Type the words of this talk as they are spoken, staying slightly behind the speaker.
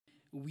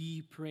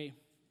we pray.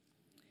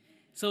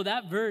 So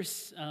that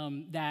verse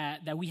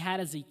that we had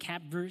as a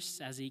camp verse,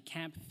 as a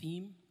camp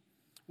theme,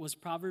 was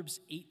Proverbs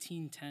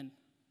 18:10.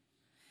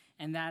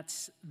 And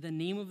that's, the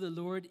name of the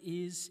Lord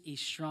is a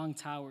strong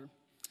tower.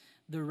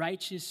 The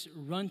righteous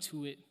run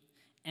to it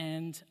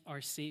and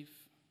are safe.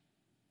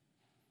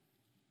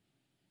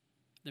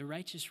 The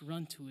righteous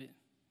run to it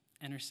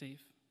and are safe.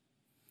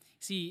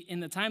 See, in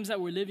the times that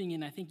we're living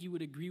in, I think you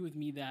would agree with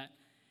me that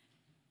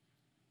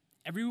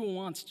everyone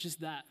wants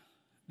just that.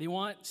 They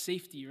want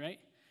safety, right?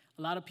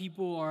 A lot of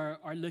people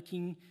are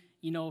looking,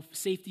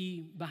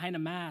 safety behind a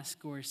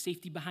mask, or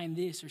safety behind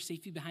this, or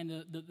safety behind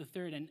the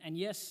third. And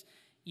yes,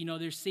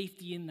 there's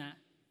safety in that.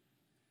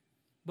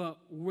 But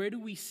where do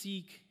we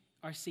seek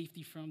our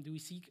safety from? Do we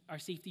seek our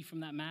safety from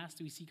that mask?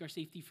 Do we seek our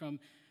safety from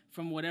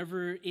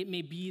whatever it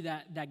may be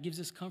that gives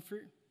us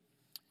comfort?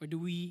 Or do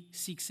we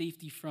seek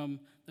safety from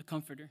the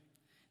Comforter?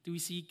 Do we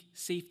seek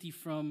safety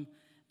from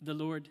the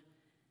Lord?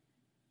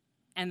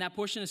 And that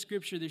portion of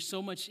Scripture, there's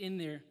so much in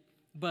there.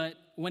 But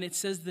when it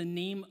says the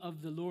name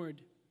of the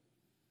Lord,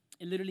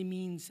 it literally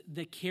means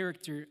the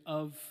character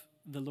of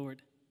the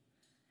Lord.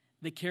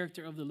 The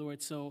character of the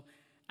Lord. So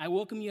I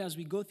welcome you as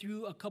we go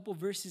through a couple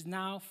verses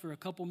now for a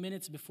couple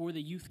minutes before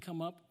the youth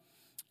come up,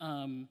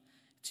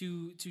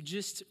 to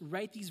just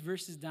write these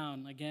verses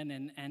down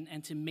again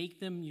and to make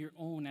them your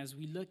own as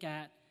we look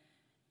at,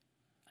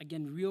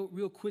 again,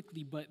 real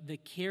quickly, but the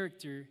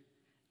character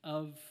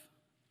of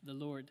the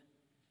Lord.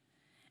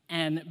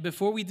 And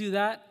before we do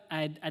that,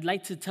 I'd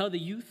like to tell the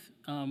youth,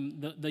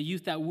 the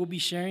youth that will be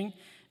sharing,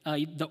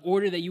 the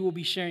order that you will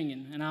be sharing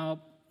in. And I'll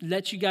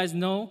let you guys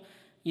know,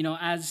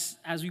 as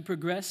we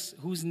progress,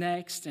 who's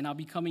next, and I'll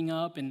be coming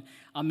up, and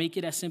I'll make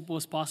it as simple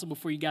as possible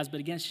for you guys.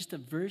 But again, it's just a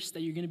verse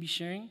that you're going to be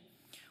sharing,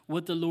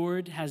 what the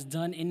Lord has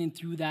done in and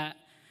through that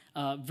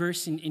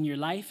verse in your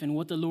life, and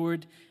what the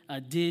Lord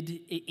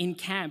did in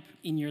camp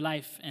in your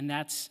life. And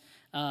that's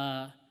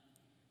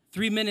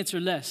 3 minutes or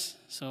less.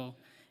 So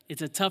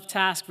it's a tough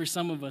task for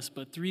some of us,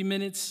 but 3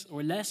 minutes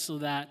or less so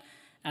that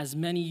as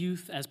many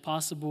youth as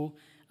possible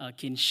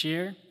can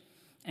share.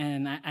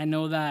 And I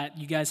know that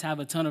you guys have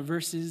a ton of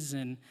verses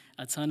and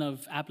a ton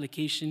of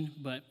application,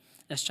 but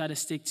let's try to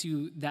stick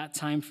to that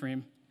time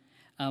frame.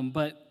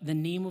 But the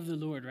name of the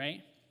Lord,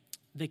 right?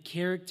 The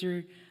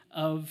character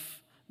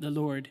of the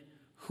Lord,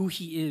 who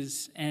he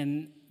is.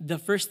 And the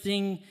first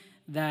thing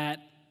that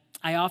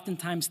I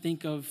oftentimes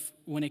think of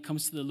when it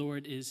comes to the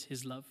Lord is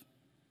his love.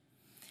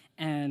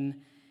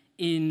 And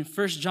in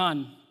 1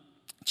 John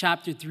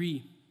chapter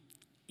 3,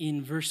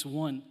 in verse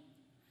 1,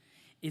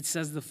 it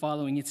says the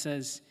following. It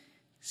says,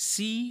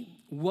 "See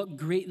what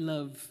great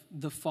love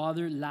the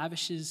Father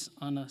lavishes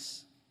on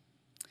us,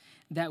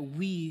 that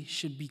we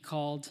should be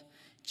called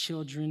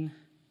children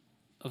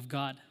of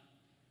God."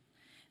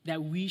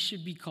 That we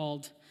should be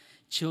called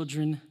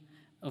children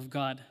of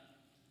God.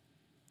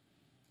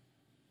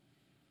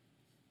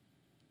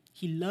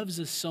 He loves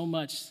us so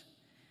much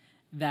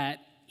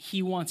that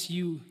he wants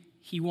you,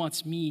 he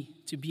wants me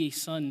to be a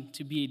son,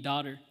 to be a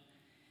daughter.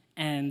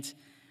 And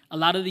a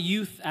lot of the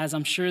youth, as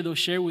I'm sure they'll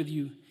share with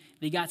you,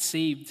 they got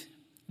saved.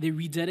 They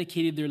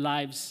rededicated their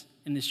lives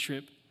in this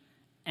trip.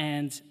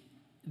 And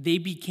they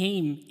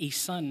became a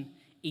son,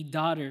 a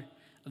daughter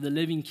of the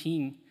living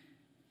King.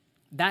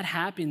 That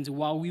happened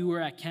while we were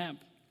at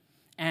camp.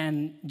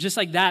 And just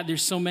like that,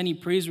 there's so many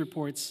praise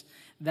reports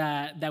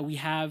that we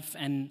have.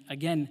 And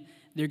again,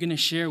 they're going to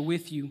share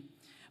with you.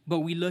 But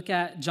we look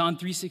at John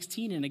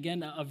 3:16, and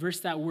again, a verse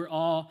that we're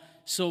all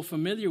so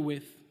familiar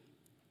with.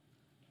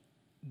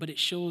 But it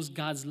shows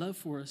God's love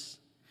for us.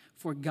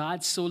 For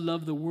God so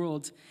loved the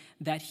world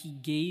that he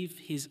gave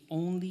his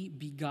only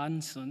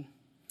begotten Son,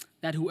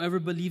 that whoever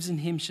believes in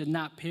him should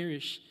not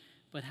perish,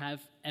 but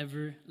have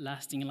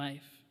everlasting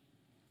life.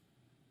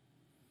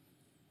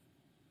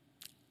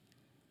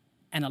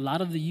 And a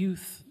lot of the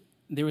youth,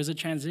 there was a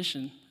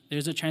transition.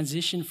 There's a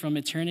transition from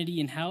eternity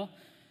in hell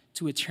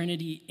to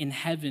eternity in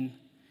heaven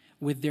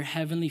with their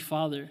heavenly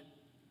Father.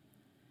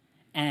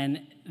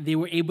 And they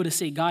were able to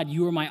say, God,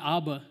 you are my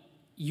Abba.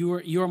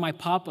 You are my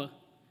Papa.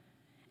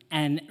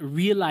 And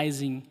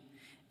realizing,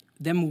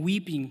 them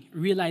weeping,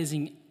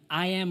 realizing,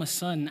 I am a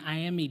son, I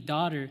am a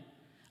daughter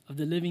of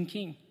the living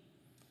King.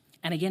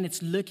 And again,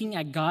 it's looking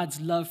at God's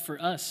love for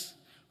us.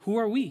 Who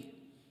are we?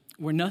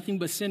 We're nothing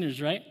but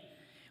sinners, right?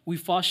 We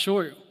fall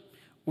short.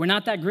 We're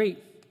not that great.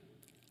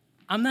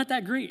 I'm not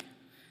that great.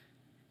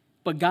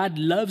 But God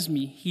loves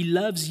me. He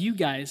loves you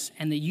guys.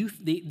 And the youth,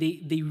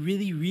 they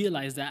really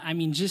realize that. I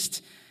mean,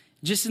 just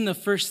in the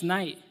first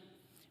night,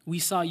 we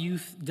saw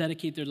youth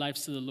dedicate their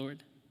lives to the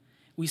Lord.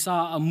 We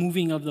saw a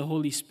moving of the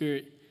Holy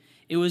Spirit.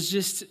 It was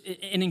just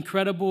an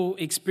incredible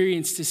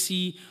experience to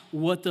see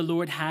what the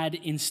Lord had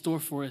in store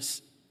for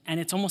us. And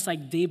it's almost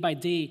like day by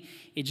day,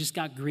 it just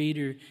got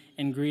greater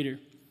and greater.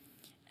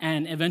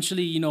 And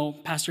eventually,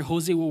 Pastor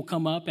Jose will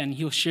come up and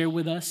he'll share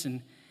with us.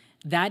 And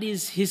that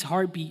is his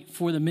heartbeat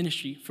for the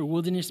ministry, for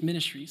Wilderness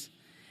Ministries.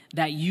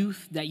 That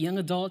youth, that young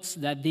adults,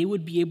 that they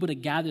would be able to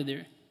gather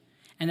there.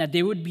 And that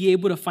they would be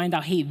able to find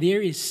out, hey,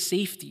 there is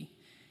safety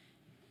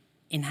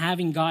in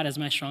having God as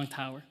my strong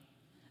tower.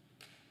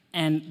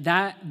 And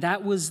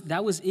that was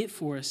it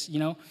for us, you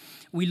know.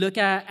 We look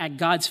at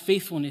God's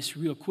faithfulness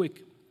real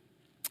quick.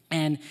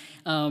 And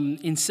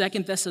in 2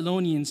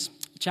 Thessalonians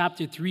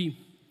chapter 3,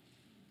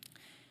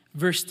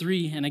 verse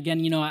 3, and again,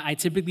 you know, I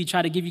typically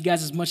try to give you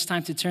guys as much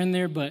time to turn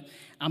there, but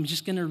I'm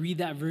just going to read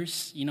that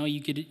verse. You know,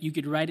 you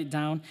could write it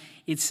down.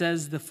 It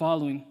says the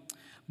following: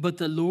 "But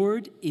the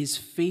Lord is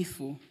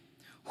faithful,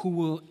 who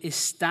will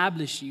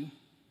establish you."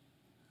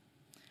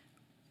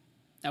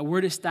 That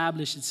word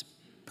establish, it's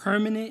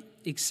permanent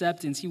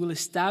acceptance. He will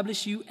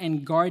establish you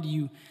and guard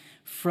you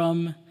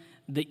from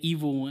the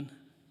evil one.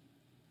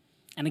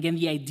 And again,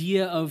 the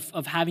idea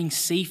of having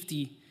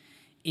safety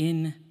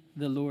in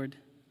the Lord,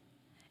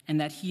 and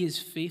that he is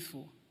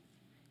faithful.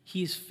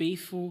 He is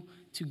faithful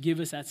to give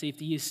us that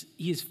safety.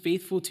 He is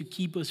faithful to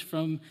keep us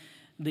from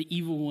the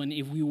evil one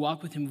if we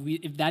walk with him,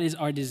 if that is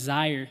our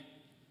desire.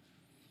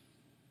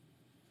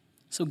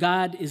 So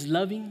God is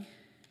loving.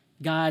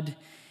 God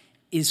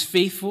is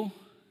faithful.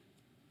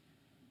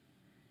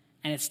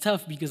 And it's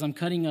tough because I'm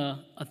cutting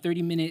a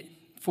 30-minute,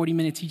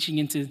 40-minute teaching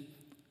into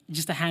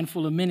just a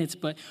handful of minutes,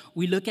 but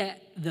we look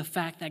at the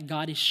fact that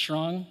God is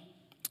strong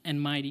and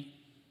mighty.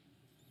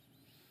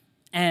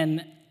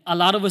 And a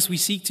lot of us, we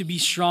seek to be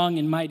strong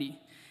and mighty.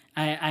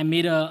 I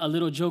made a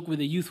little joke with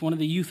the youth. One of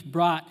the youth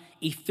brought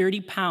a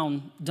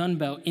 30-pound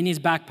dumbbell in his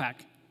backpack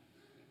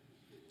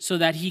so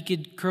that he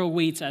could curl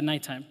weights at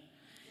nighttime.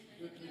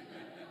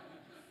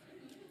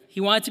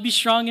 He wanted to be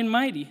strong and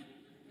mighty.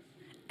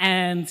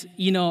 And,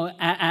 you know,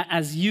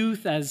 as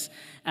youth, as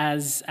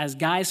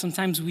guys,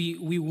 sometimes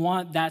we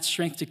want that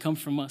strength to come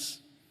from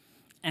us.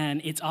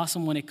 And it's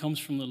awesome when it comes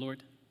from the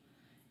Lord.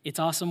 It's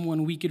awesome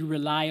when we could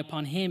rely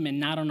upon him and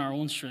not on our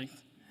own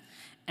strength.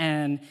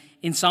 And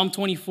in Psalm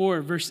 24,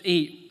 verse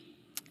 8,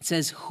 it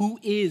says, "Who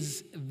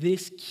is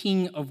this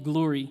King of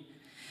glory?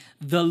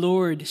 The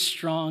Lord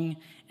strong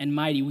and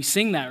mighty." We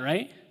sing that,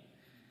 right?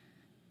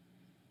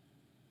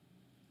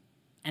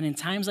 And in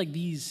times like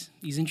these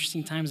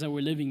interesting times that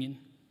we're living in,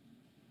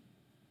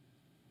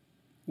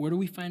 where do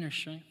we find our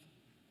strength?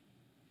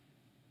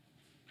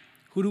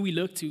 Who do we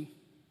look to?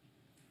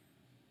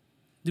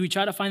 Do we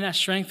try to find that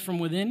strength from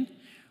within,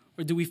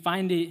 or do we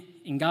find it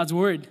in God's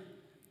word?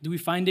 Do we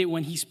find it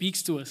when he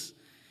speaks to us?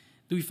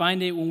 Do we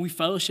find it when we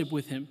fellowship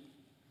with him?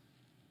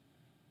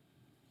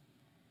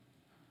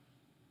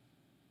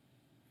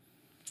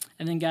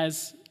 And then,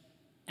 guys,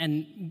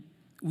 and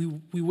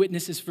we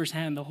witnessed this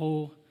firsthand the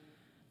whole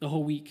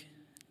week.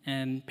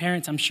 And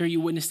parents, I'm sure you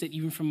witnessed it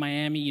even from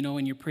Miami, you know,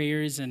 in your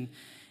prayers and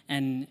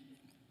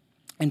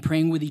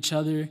praying with each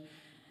other.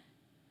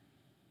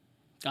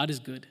 God is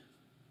good.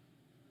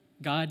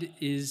 God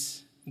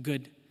is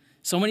good.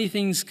 So many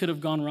things could have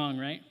gone wrong,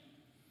 right?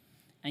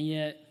 And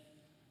yet,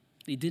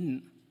 they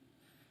didn't.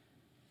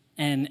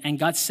 And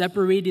God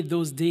separated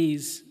those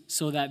days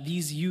so that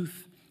these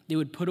youth, they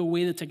would put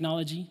away the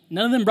technology.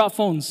 None of them brought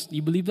phones. Do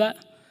you believe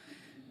that?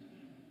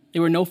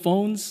 There were no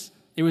phones.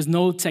 There was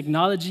no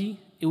technology.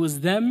 It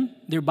was them,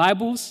 their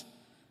Bibles,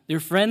 their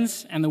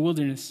friends, and the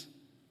wilderness.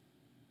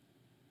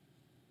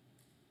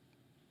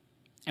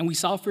 And we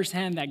saw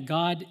firsthand that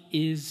God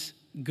is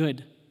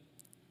good.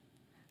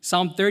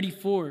 Psalm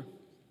 34,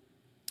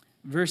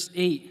 verse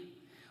 8,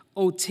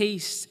 "Oh,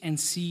 taste and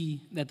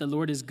see that the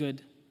Lord is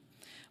good.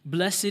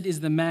 Blessed is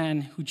the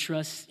man who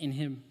trusts in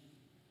him."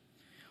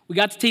 We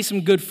got to taste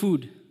some good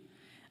food.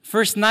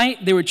 First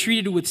night, they were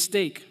treated with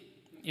steak.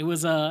 It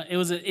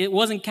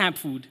wasn't camp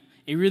food.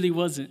 It really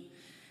wasn't.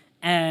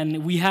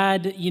 And we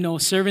had, you know,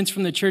 servants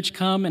from the church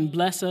come and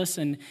bless us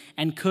and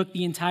cook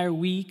the entire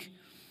week.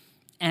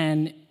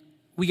 And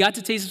we got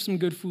to taste some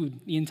good food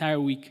the entire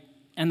week.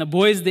 And the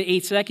boys, they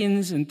ate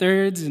seconds and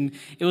thirds, and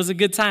it was a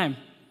good time.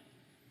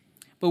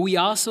 But we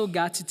also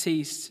got to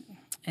taste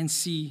and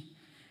see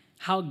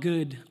how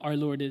good our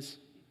Lord is.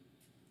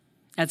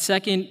 That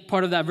second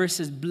part of that verse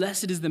says,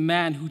 "Blessed is the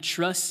man who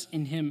trusts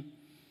in him."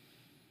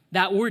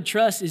 That word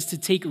trust is to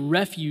take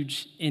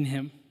refuge in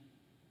him.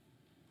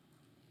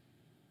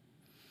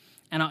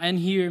 And I'll end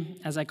here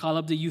as I call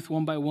up the youth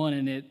one by one,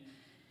 and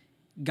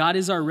God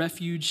is our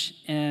refuge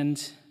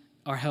and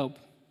our help.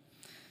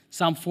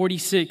 Psalm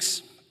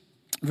 46,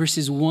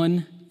 verses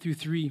 1 through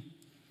 3.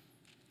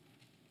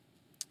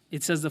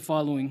 It says the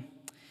following: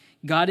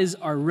 "God is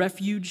our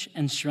refuge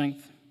and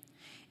strength,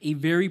 a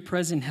very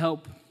present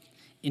help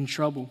in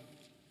trouble.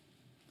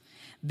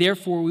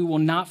 Therefore we will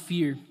not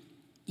fear,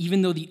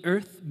 even though the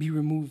earth be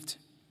removed."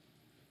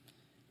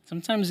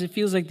 Sometimes it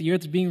feels like the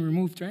earth is being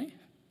removed, right?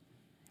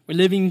 We're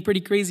living in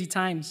pretty crazy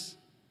times.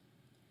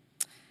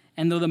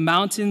 "And though the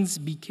mountains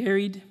be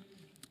carried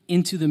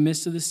into the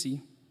midst of the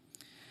sea,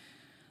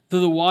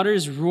 though the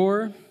waters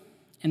roar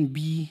and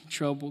be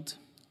troubled,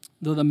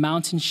 though the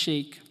mountains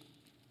shake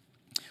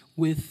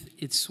with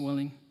its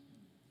swelling."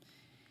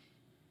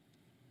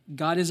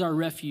 God is our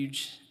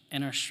refuge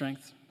and our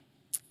strength,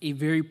 a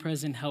very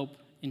present help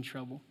in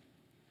trouble.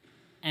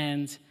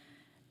 And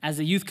as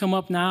the youth come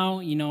up now,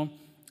 you know,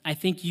 I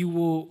think you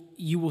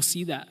will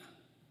see that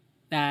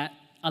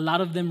a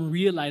lot of them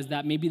realized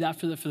that, maybe that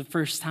for the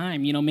first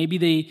time. Maybe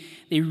they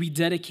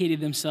rededicated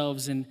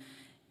themselves, and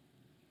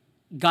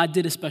God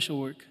did a special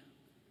work.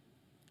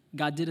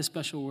 God did a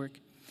special work.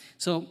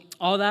 So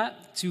all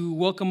that to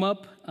welcome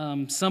up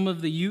some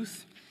of the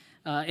youth.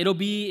 It'll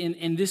be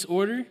in this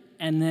order,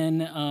 and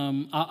then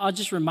I'll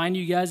just remind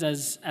you guys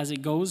as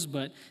it goes,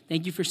 but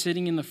thank you for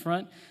sitting in the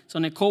front. So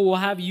Nicole, we'll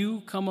have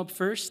you come up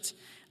first.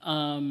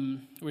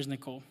 Where's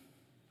Nicole?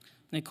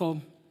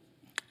 Nicole,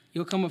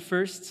 you'll come up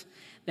first.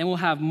 Then we'll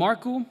have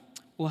Marco,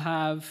 we'll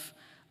have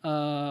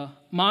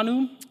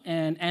Manu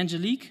and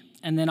Angelique,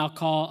 and then I'll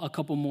call a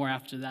couple more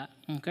after that,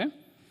 okay?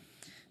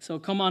 So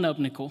come on up,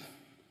 Nicole.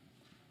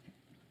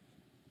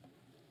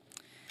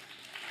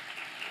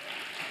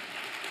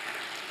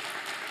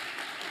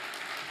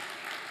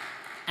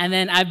 And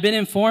then I've been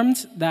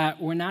informed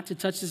that we're not to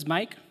touch this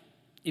mic.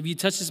 If you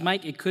touch this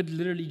mic, it could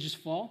literally just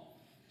fall.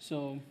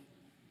 So.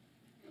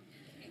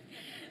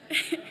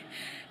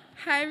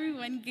 Hi,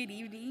 everyone. Good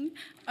evening.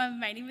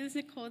 My name is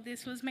Nicole.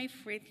 This was my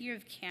 4th year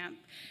of camp.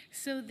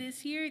 So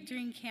this year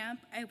during camp,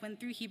 I went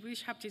through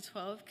Hebrews chapter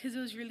 12 because it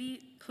was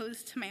really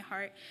close to my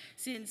heart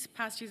since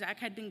Pastor Zach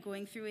had been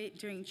going through it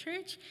during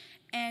church.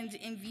 And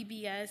in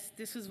VBS,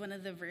 this was one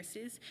of the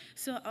verses.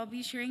 So I'll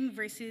be sharing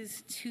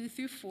verses 2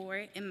 through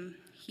 4 in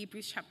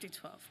Hebrews chapter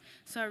 12.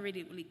 So I'll read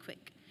it really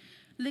quick.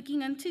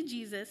 Looking unto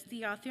Jesus,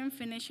 the author and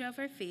finisher of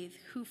our faith,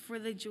 who for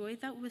the joy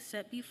that was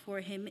set before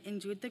him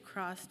endured the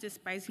cross,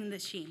 despising the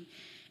shame,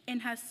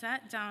 and has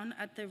sat down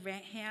at the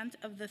right hand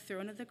of the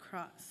throne of at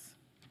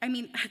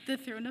the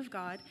throne of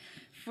God.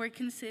 For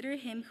consider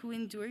him who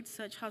endured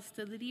such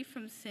hostility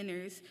from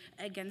sinners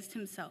against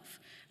himself,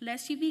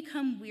 lest you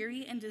become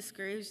weary and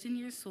discouraged in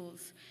your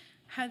souls.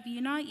 Have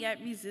you not yet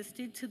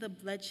resisted to the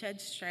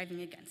bloodshed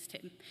striving against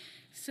him?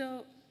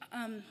 So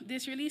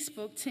this really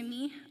spoke to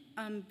me.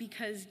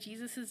 Because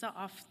Jesus is the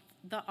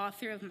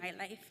author of my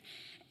life,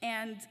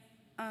 and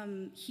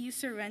he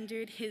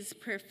surrendered his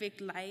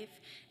perfect life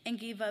and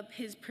gave up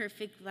his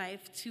perfect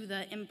life to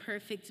the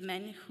imperfect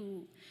men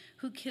who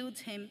killed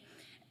him.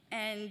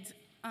 And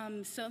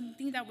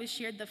something that was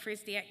shared the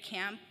first day at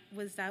camp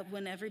was that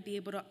we'll never be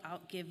able to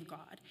outgive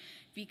God,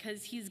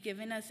 because he's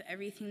given us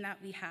everything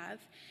that we have.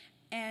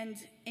 And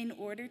in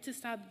order to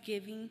stop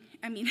carrying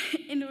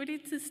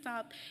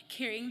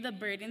the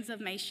burdens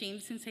of my shame,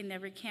 since I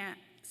never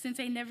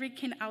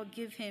can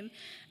outgive him,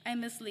 I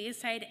must lay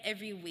aside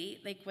every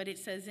weight, like what it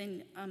says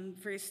in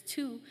verse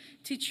 2,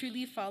 to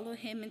truly follow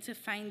him into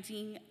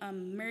finding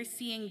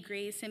mercy and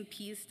grace and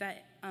peace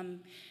that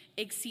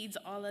exceeds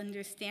all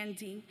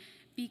understanding.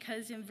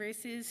 Because in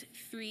verses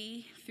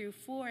 3 through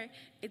 4,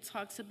 it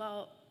talks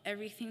about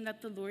everything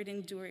that the Lord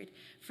endured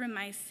for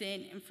my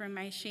sin and for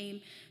my shame.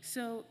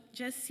 So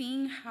just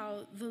seeing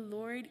how the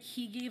Lord,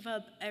 he gave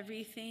up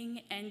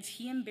everything and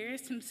he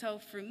embarrassed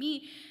himself for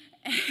me.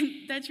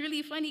 And that's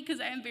really funny because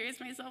I embarrass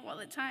myself all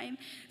the time.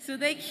 So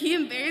that he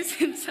embarrassed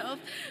himself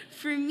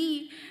for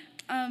me.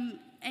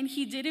 And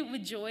he did it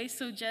with joy.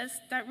 So just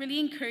that really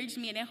encouraged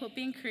me, and I hope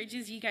it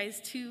encourages you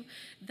guys too,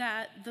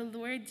 that the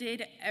Lord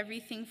did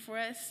everything for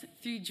us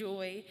through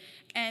joy.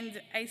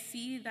 And I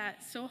see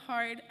that so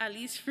hard, at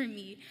least for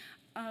me,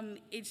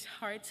 it's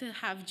hard to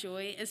have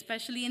joy,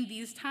 especially in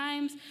these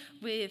times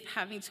with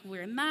having to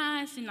wear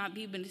masks and not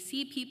be able to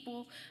see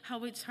people,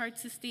 how it's hard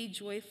to stay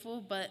joyful.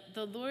 But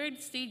the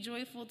Lord stayed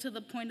joyful to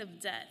the point of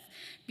death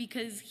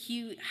because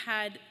he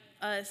had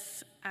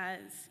us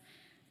as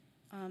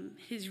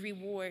his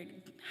reward,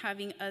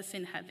 having us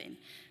in heaven.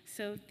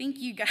 So thank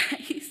you,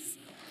 guys.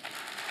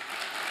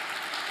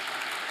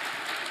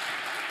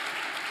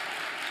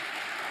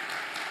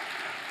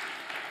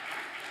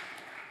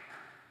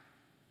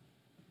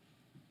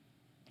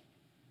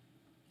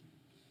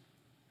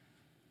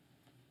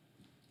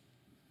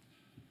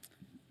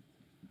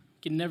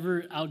 Can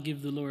never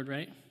outgive the Lord,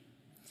 right?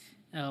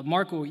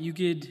 Marco, you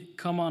could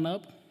come on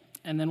up,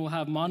 and then we'll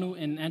have Manu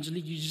and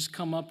Angelique. You just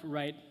come up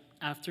right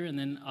after, and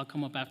then I'll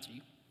come up after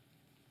you.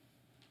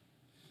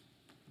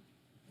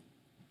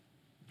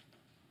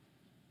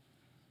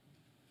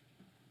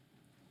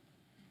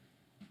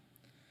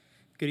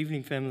 Good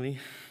evening, family.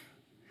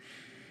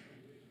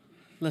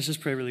 Let's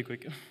just pray really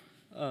quick.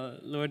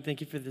 Lord,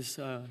 thank you for this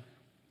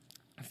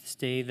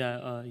day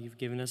that you've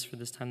given us, for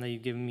this time that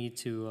you've given me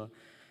to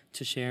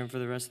share, and for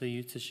the rest of the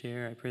youth to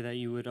share. I pray that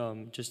you would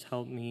just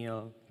help me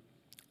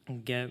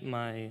get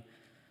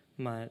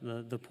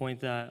the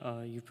point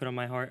that you put on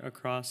my heart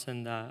across,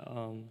 and that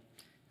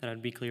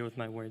I'd be clear with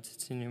my words.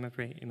 It's in your name I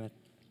pray, amen.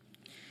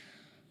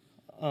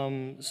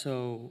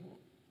 So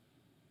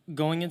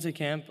going into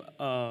camp,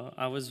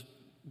 I was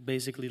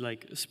basically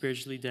like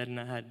spiritually dead, and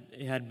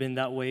it had been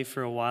that way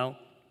for a while,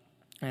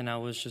 and I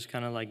was just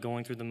kind of like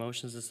going through the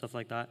motions and stuff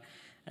like that.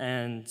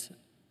 And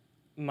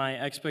my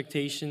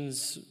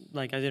expectations,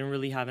 like I didn't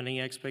really have any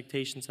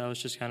expectations. I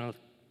was just kind of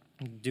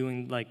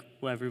doing like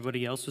what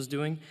everybody else was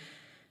doing.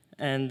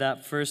 And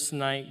that first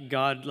night,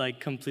 God like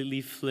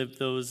completely flipped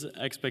those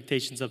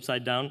expectations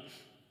upside down.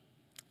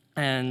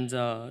 And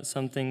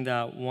something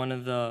that one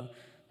of the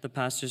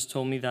pastors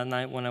told me that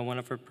night when I went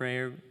up for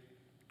prayer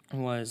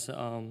was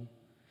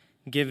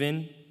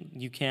given.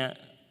 You can't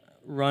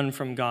run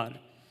from God.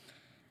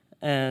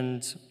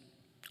 And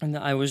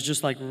I was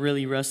just like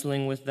really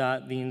wrestling with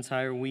that the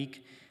entire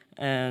week.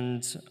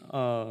 And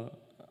I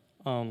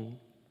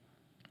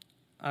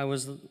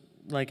was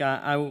like,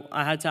 I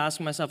had to ask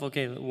myself,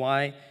 okay,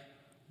 why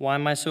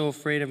am I so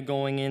afraid of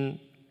going in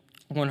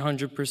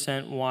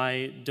 100%?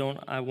 Why don't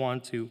I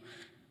want to?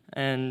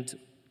 And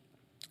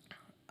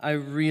I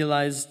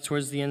realized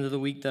towards the end of the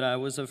week that I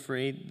was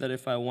afraid that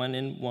if I went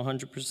in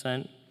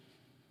 100%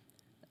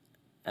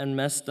 and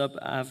messed up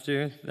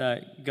after,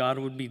 that God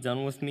would be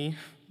done with me,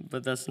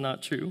 but that's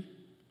not true.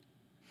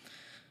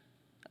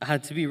 I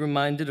had to be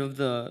reminded of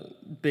the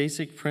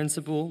basic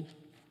principle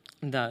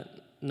that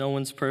no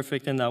one's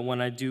perfect and that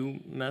when I do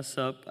mess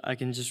up, I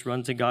can just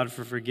run to God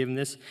for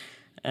forgiveness.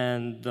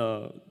 And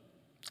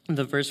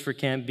the verse for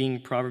camp being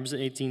Proverbs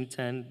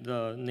 18:10,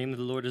 the name of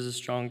the Lord is a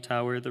strong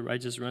tower, the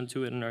righteous run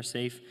to it and are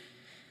safe,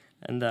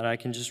 and that I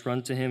can just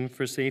run to him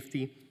for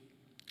safety.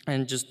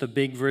 And just the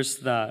big verse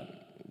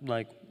that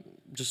like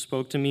just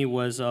spoke to me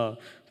was 1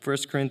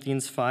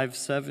 Corinthians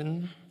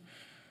 5:7.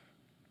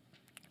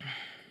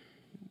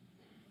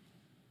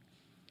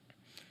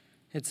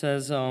 It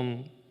says,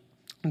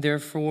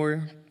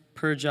 therefore,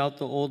 purge out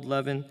the old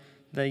leaven,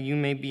 that you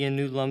may be a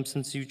new lump,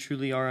 since you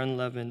truly are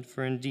unleavened.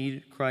 For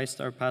indeed,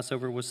 Christ, our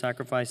Passover, was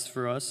sacrificed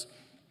for us.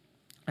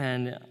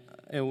 And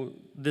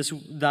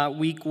that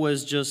week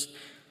was just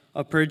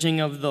a purging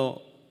of the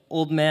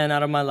old man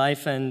out of my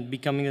life and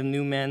becoming the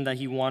new man that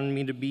he wanted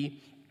me to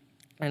be.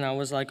 And I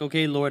was like,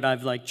 okay, Lord,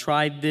 I've like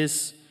tried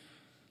this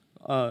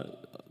a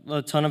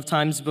ton of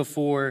times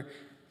before,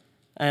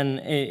 and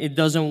it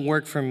doesn't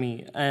work for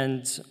me.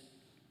 And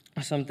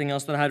something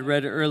else that I had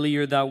read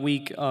earlier that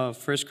week, 1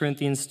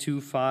 Corinthians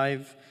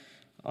 2:5,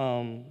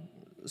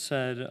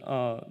 said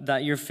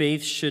that your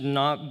faith should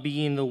not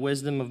be in the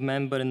wisdom of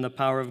men, but in the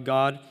power of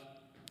God.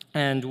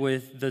 And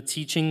with the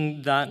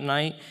teaching that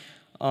night,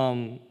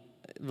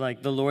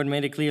 like the Lord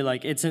made it clear,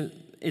 like it's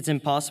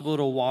impossible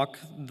to walk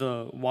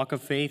the walk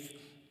of faith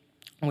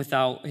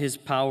without his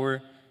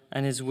power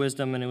and his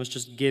wisdom, and it was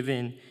just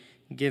given.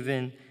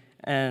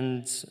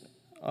 And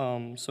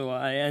so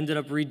I ended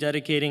up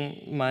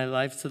rededicating my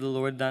life to the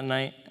Lord that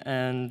night.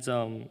 And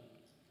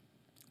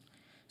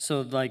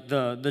so like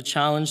the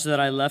challenge that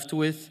I left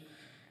with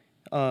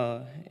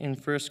in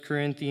 1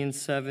 Corinthians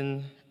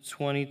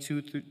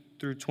 7:22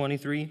 through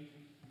 23,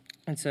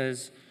 it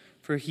says,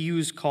 for he who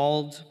is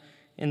called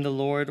in the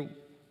Lord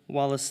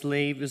while a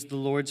slave is the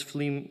Lord's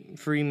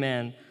free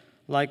man.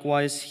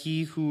 Likewise,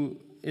 he who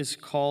is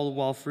called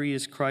while free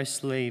is Christ's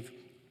slave.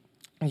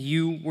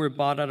 You were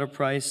bought at a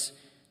price.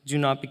 Do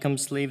not become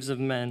slaves of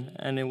men.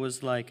 And it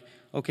was like,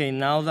 okay,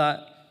 now that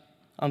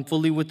I'm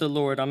fully with the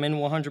Lord, I'm in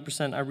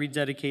 100%, I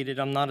rededicated,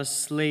 I'm not a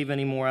slave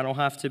anymore, I don't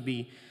have to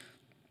be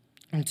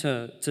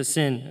to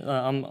sin.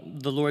 I'm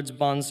the Lord's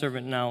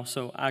bondservant now,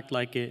 so act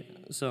like it.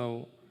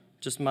 So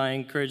just my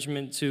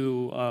encouragement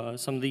to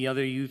some of the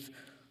other youth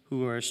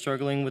who are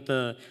struggling with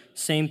the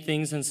same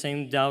things and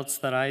same doubts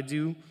that I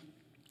do,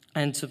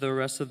 and to the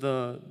rest of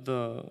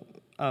the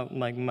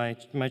like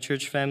my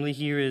church family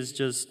here, is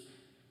just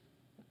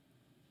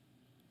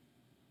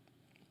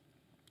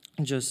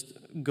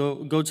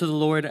go to the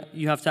Lord.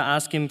 You have to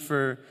ask him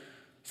for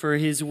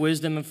his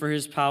wisdom and for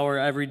his power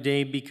every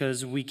day,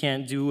 because we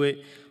can't do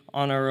it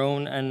on our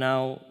own. And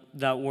now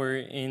that we're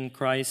in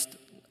Christ,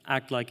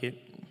 act like it.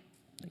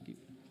 Thank you.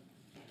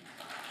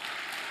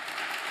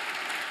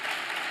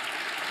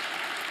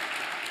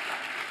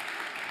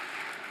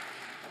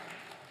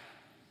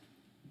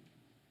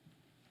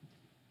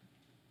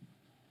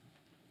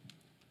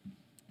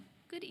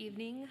 Good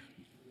evening.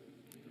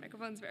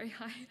 Microphone's very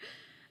high.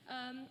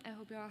 I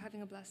hope you're all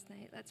having a blessed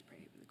night. Let's pray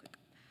really quick.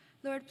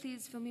 Lord,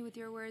 please fill me with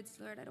your words.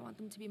 Lord, I don't want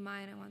them to be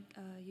mine. I want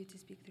you to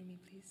speak through me,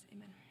 please.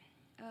 Amen.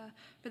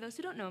 For those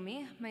who don't know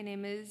me, my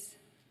name is...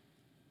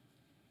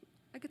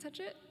 I could touch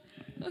it?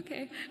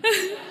 Okay.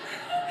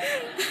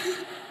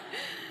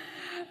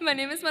 My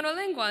name is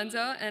Manuela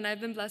Nguanzo, and I've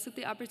been blessed with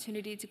the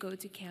opportunity to go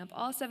to camp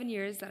all 7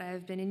 years that I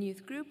have been in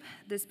youth group,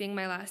 this being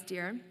my last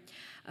year.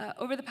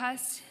 Over the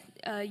past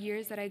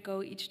years that I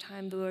go, each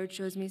time the Lord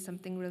shows me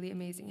something really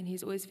amazing, and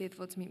he's always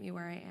faithful to meet me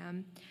where I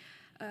am.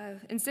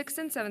 In 6th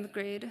and 7th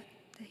grade,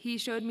 he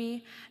showed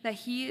me that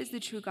he is the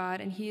true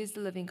God and he is the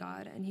living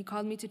God, and he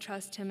called me to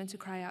trust him and to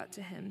cry out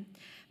to him.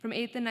 From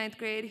 8th and 9th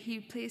grade, he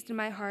placed in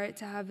my heart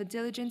to have a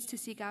diligence to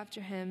seek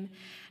after him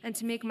and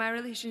to make my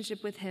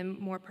relationship with him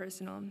more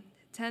personal.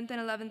 10th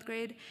and 11th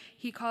grade,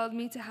 he called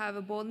me to have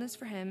a boldness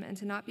for him and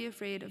to not be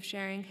afraid of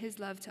sharing his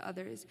love to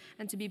others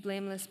and to be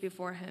blameless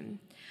before him.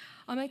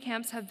 All my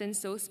camps have been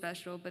so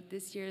special, but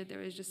this year there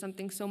was just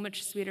something so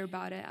much sweeter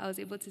about it. I was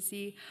able to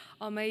see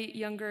all my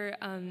younger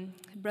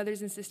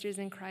brothers and sisters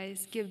in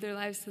Christ give their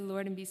lives to the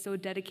Lord and be so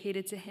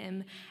dedicated to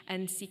him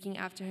and seeking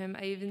after him.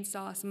 I even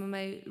saw some of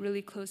my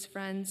really close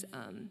friends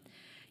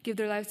give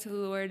their lives to the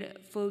Lord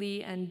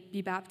fully and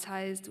be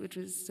baptized, which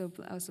was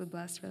I was so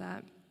blessed for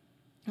that.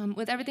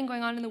 With everything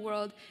going on in the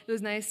world, it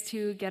was nice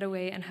to get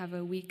away and have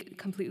a week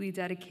completely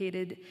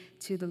dedicated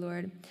to the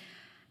Lord.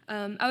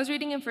 I was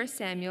reading in 1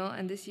 Samuel,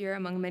 and this year,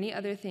 among many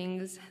other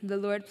things, the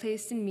Lord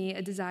placed in me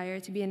a desire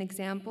to be an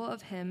example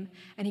of him,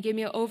 and he gave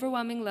me an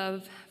overwhelming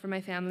love for my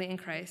family in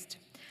Christ.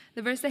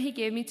 The verse that he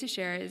gave me to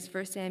share is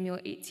 1 Samuel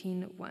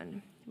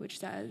 18:1, which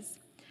says,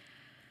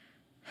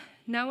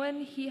 "Now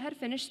when he had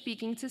finished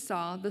speaking to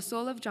Saul, the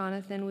soul of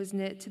Jonathan was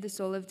knit to the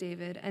soul of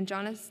David, and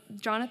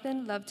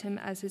Jonathan loved him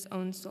as his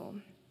own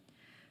soul."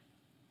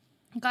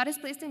 God has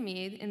placed in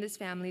me, in this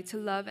family, to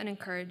love and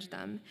encourage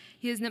them.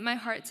 He has knit my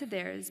heart to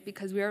theirs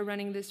because we are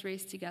running this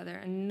race together,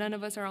 and none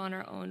of us are on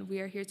our own.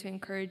 We are here to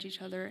encourage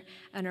each other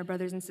and our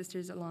brothers and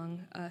sisters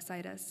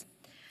alongside us.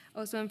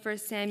 Also in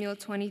 1 Samuel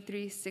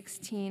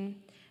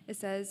 23:16, it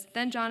says,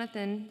 "Then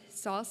Jonathan,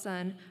 Saul's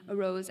son,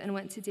 arose and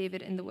went to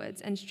David in the woods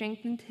and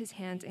strengthened his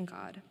hands in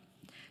God."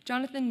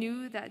 Jonathan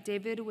knew that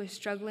David was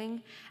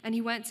struggling, and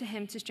he went to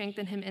him to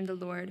strengthen him in the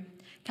Lord.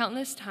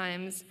 Countless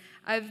times,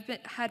 I've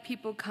had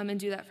people come and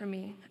do that for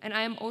me, and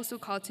I am also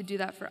called to do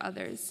that for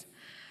others.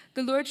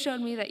 The Lord showed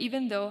me that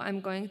even though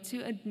I'm going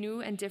to a new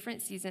and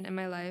different season in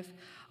my life,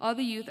 all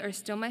the youth are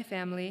still my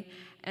family,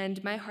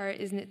 and my heart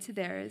is knit to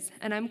theirs,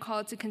 and I'm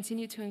called to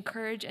continue to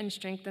encourage and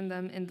strengthen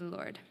them in the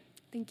Lord.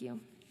 Thank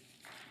you.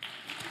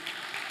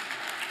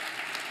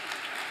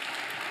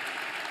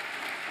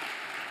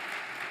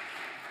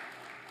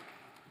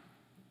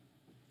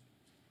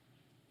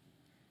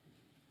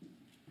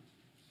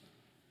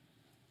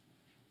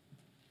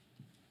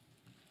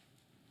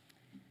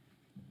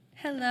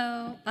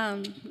 Hello,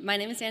 my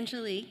name is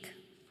Angelique.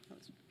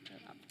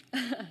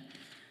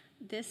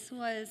 This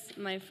was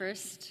my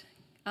first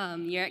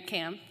year at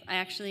camp. I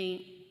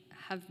actually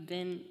have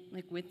been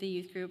with the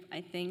youth group,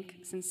 I think,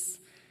 since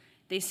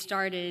they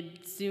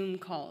started Zoom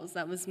calls.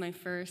 That was my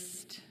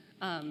first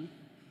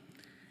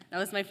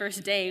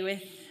day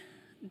with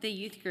the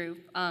youth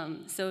group.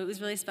 So it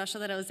was really special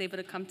that I was able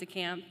to come to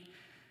camp.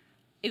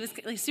 It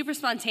was super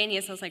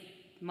spontaneous. I was like,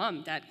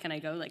 "Mom, Dad, can I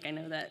go? I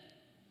know that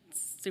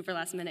super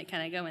last minute,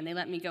 can I go?" And they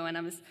let me go, and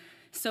I was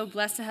so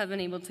blessed to have been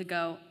able to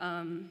go.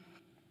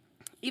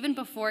 Even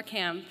before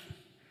camp,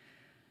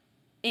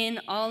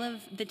 in all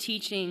of the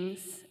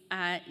teachings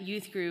at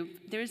youth group,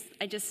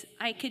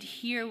 I could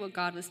hear what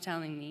God was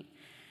telling me.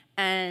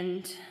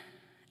 And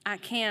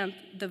at camp,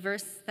 the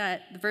verses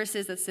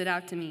that stood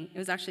out to me, it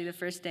was actually the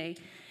first day,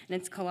 and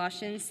it's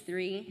Colossians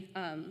 3,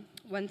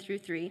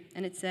 1-3,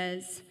 and it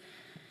says,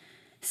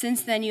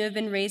 "Since then you have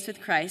been raised with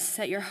Christ.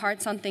 Set your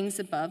hearts on things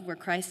above, where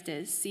Christ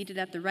is, seated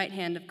at the right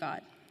hand of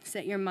God.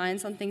 Set your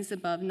minds on things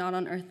above, not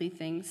on earthly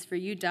things, for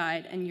you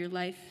died, and your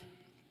life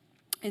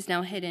is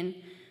now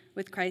hidden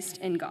with Christ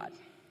in God."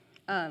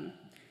 And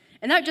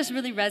that just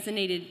really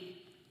resonated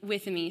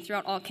with me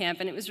throughout all camp,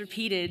 and it was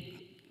repeated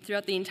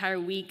throughout the entire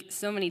week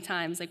so many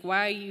times.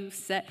 Why are you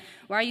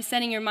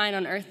setting your mind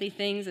on earthly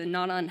things and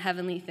not on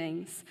heavenly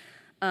things?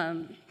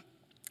 And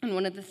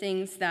one of the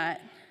things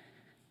that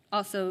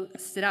also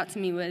stood out to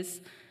me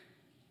was,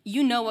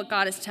 you know what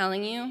God is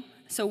telling you,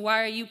 so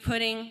why are you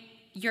putting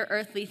your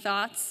earthly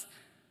thoughts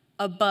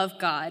above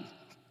God?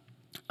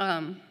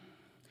 Why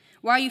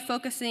are you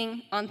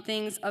focusing on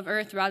things of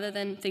earth rather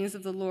than things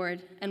of the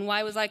Lord? And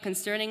why was I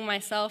concerning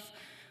myself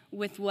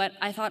with what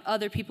I thought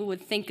other people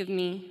would think of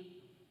me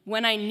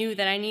when I knew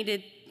that I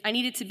needed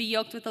to be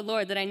yoked with the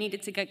Lord, that I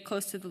needed to get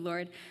close to the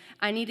Lord?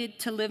 I needed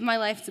to live my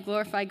life to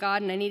glorify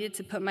God, and I needed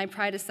to put my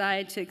pride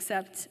aside to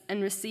accept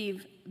and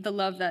receive the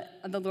love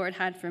that the Lord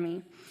had for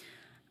me.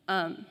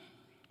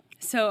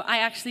 So I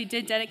actually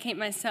did dedicate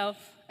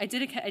myself. I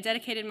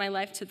dedicated my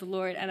life to the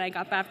Lord, and I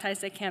got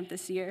baptized at camp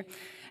this year.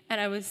 And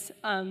I was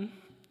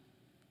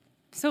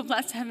so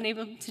blessed to have been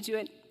able to do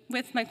it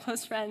with my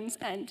close friends.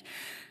 And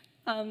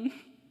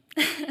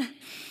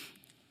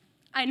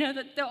I know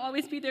that they'll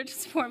always be there to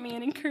support me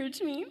and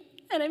encourage me.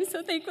 And I'm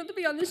so thankful to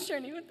be on this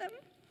journey with them.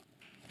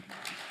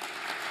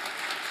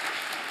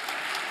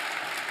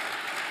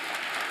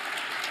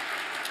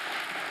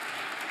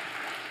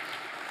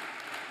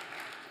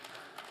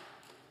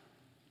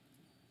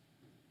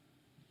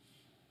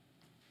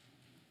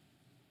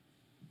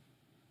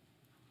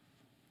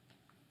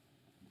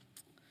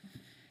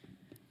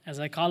 As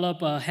I call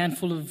up a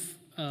handful of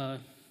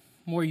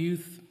more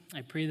youth,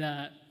 I pray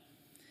that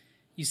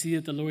you see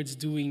that the Lord's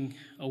doing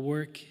a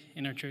work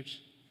in our church,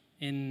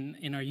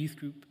 in our youth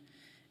group.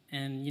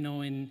 And,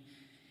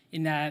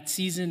 in that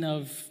season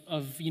of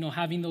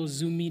having those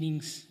Zoom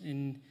meetings,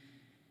 and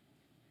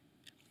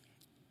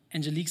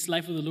Angelique's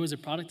life with the Lord is a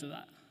product of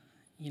that,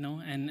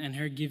 and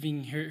her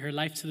giving her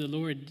life to the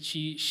Lord.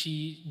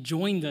 She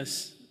joined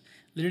us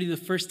literally the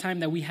first time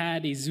that we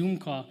had a Zoom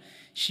call.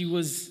 She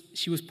was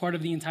part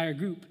of the entire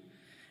group,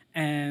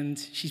 and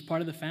she's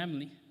part of the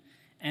family.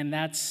 And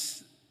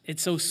it's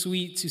so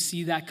sweet to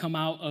see that come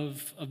out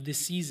of this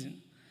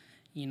season,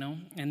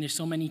 And there's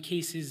so many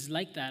cases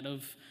like that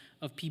of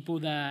people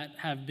that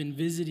have been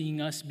visiting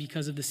us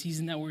because of the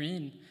season that we're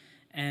in.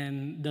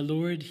 And the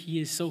Lord, He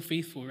is so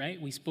faithful, right?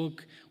 We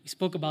spoke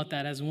about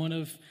that as one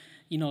of,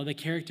 the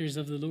characters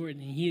of the Lord.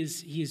 And He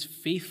is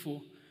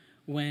faithful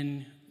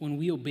when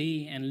we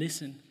obey and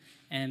listen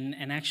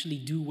and actually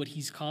do what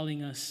he's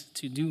calling us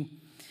to do.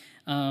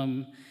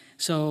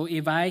 So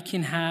if I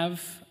can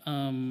have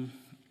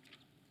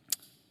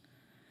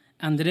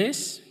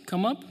Andres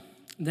come up,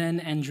 then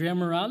Andrea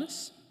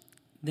Morales,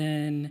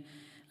 then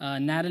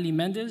Natalie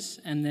Mendez,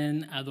 and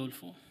then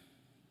Adolfo.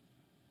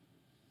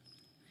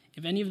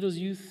 If any of those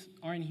youth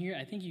aren't here,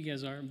 I think you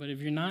guys are, but if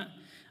you're not,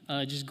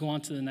 just go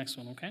on to the next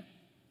one, okay?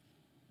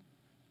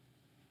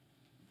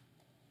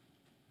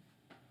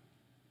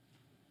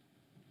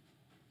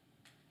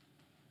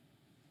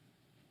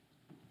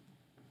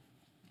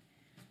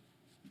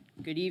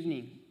 Good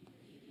evening.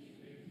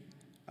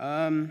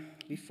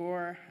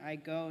 Before I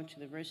go into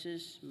the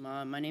verses,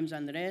 my name's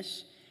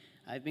Andres.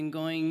 I've been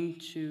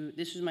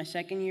this was my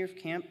second year of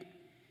camp,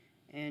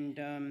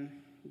 and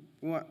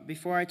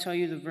before I tell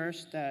you the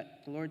verse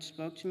that the Lord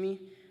spoke to me,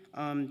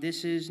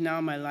 this is now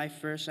my life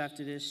verse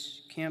after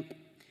this camp.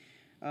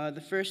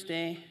 The first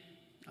day,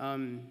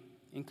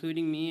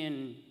 including me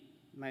and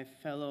my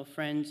fellow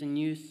friends and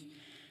youth,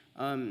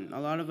 a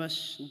lot of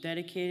us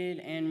dedicated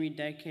and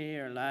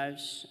rededicated our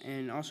lives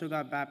and also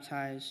got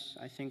baptized,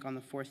 I think, on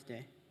the fourth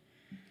day.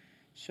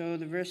 So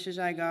the verses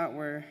I got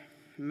were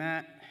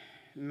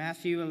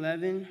Matthew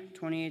 11,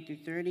 28 through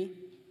 30.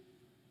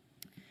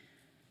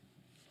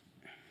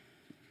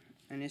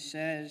 And it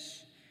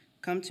says,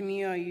 "Come to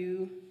me, all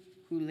you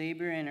who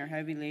labor and are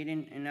heavy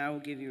laden, and I will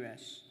give you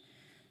rest."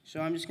 So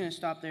I'm just going to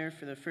stop there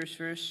for the first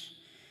verse.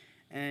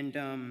 And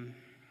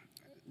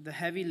the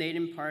heavy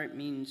laden part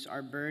means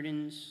our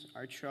burdens,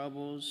 our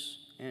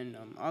troubles, and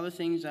all the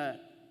things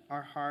that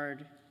are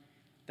hard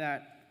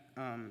that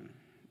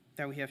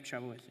we have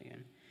trouble with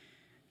again.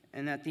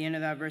 And at the end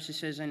of that verse it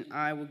says, "And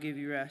I will give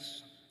you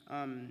rest."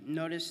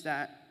 Notice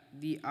that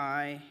the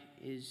I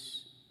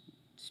is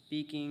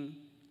speaking,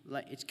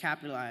 like it's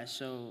capitalized,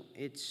 so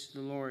it's the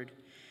Lord.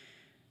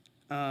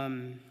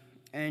 And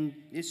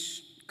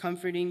it's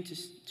comforting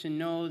to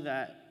know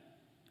that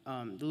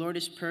the Lord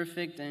is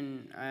perfect,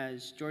 and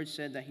as George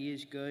said, that he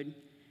is good,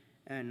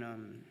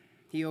 and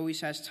he always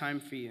has time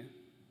for you.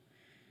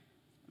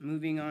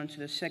 Moving on to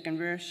the second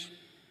verse.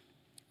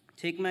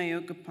 "Take my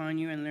yoke upon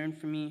you and learn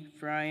from me,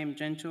 for I am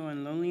gentle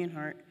and lowly in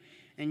heart,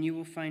 and you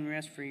will find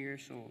rest for your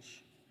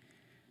souls."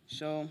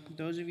 So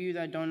those of you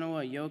that don't know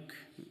what yoke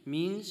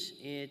means,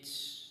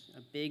 it's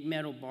a big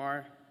metal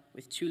bar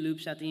with two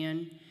loops at the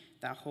end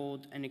that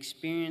hold an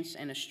experienced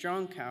and a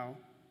strong cow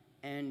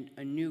and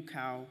a new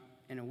cow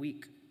and a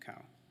weak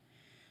cow.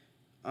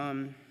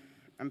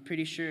 I'm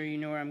pretty sure you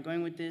know where I'm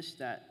going with this,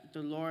 that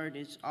the Lord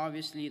is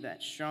obviously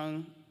that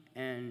strong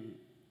and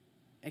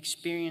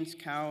experienced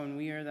cow, and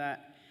we are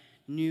that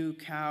new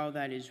cow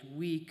that is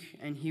weak,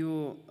 and he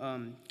will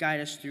guide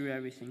us through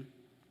everything.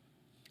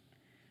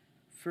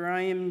 "For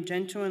I am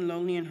gentle and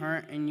lowly in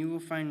heart, and you will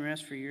find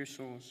rest for your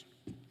souls."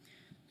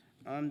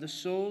 The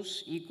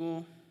souls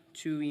equal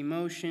to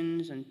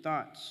emotions and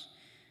thoughts,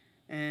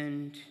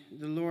 and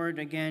the Lord,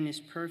 again, is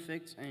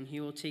perfect, and he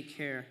will take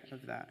care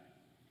of that.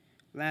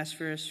 Last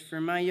verse, "For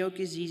my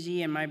yoke is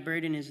easy and my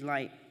burden is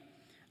light."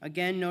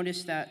 Again,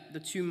 notice that the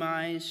two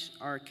my's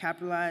are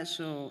capitalized,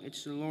 so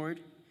it's the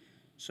Lord.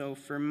 So,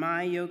 for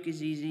my yoke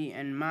is easy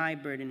and my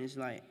burden is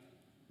light.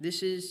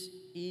 This is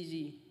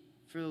easy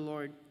for the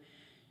Lord,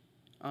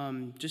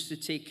 just to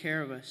take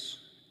care of us.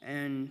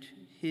 And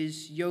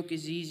his yoke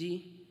is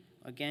easy.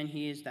 Again,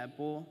 he is that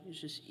bull. It's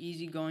just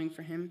easy going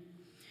for him.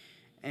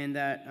 And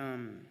that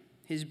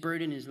his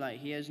burden is light.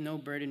 He has no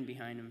burden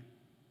behind him.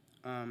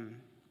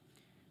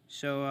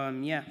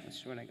 Yeah,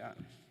 that's what I got.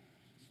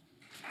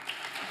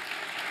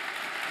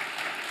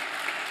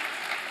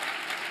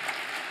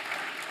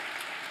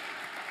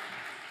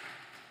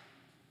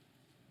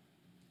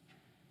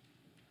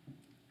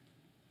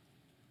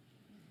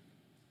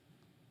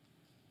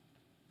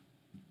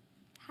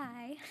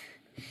 Hi.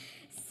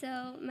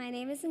 So my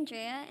name is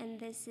Andrea, and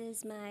this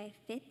is my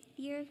 5th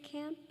year of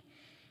camp.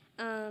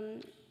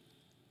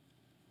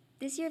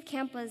 This year of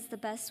camp was the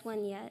best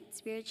one yet,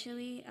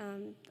 spiritually.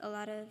 A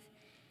lot of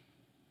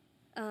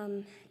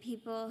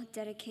people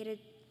dedicated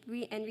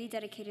and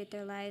rededicated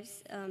their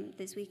lives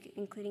this week,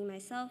 including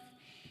myself.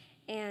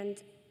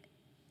 And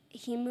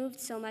he moved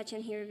so much,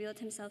 and he revealed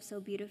himself so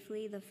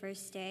beautifully the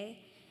first day.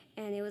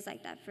 And it was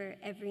like that for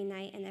every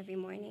night and every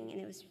morning, and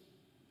it was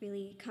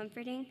really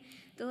comforting.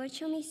 The Lord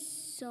showed me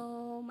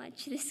so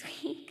much this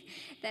week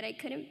that I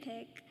couldn't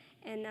pick,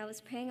 and I was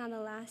praying on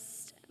the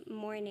last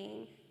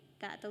morning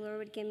that the Lord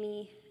would give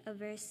me a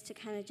verse to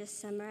kind of just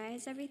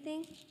summarize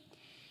everything.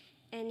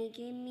 And he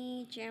gave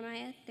me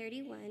Jeremiah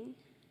 31,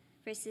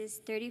 verses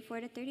 34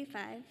 to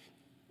 35,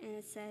 and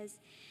it says,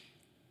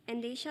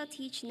 "And they shall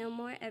teach no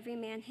more every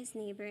man his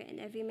neighbor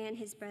and every man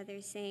his brother,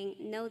 saying,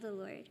 Know the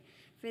Lord.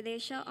 For they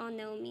shall all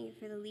know me,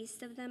 for the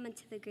least of them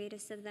unto the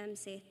greatest of them,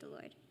 saith the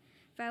Lord.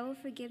 For I will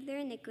forgive their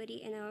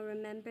iniquity, and I will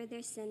remember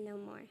their sin no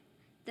more.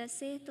 Thus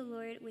saith the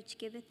Lord, which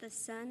giveth the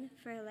sun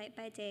for a light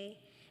by day,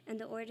 and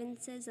the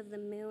ordinances of the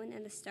moon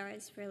and the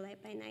stars for a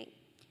light by night,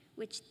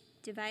 which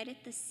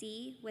divideth the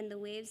sea when the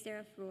waves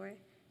thereof roar.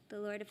 The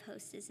Lord of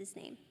hosts is his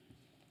name."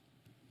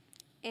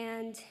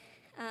 And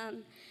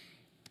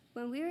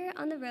when we were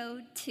on the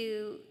road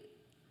to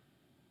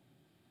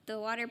the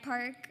water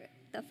park,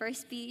 the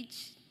first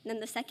beach, then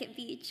the second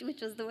beach,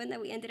 which was the one that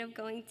we ended up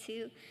going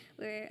to,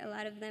 where a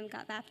lot of them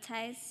got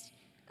baptized,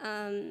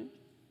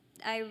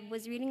 I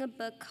was reading a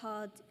book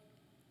called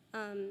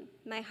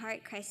My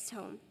Heart, Christ's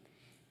Home.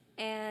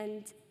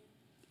 And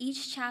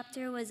each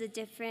chapter was a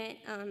different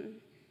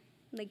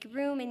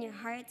room in your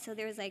heart. So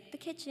there was like the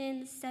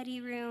kitchen, the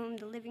study room,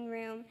 the living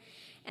room.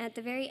 And at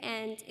the very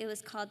end, it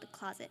was called the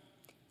closet.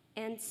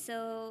 And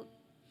so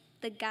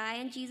the guy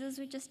and Jesus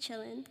were just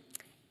chilling.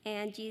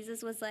 And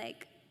Jesus was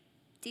like,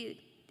 dude,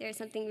 there's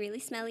something really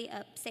smelly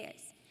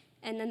upstairs.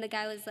 And then the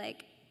guy was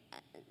like,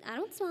 I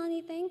don't smell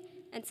anything.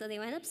 And so they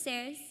went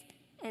upstairs.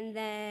 And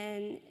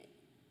then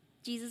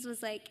Jesus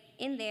was like,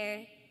 in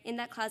there, in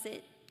that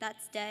closet,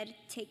 that's dead.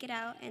 Take it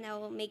out, and I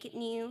will make it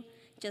new,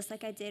 just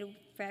like I did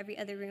for every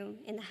other room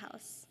in the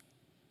house.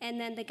 And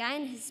then the guy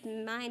in his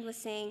mind was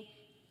saying,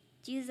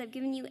 Jesus, I've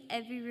given you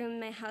every room in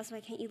my house.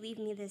 Why can't you leave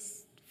me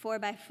this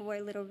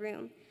 4x4 little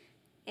room?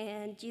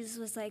 And Jesus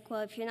was like,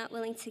 well, if you're not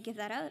willing to give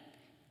that up,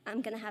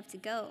 I'm going to have to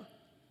go,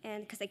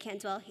 and because I can't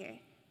dwell here.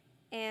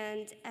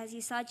 And as he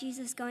saw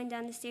Jesus going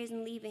down the stairs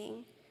and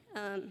leaving,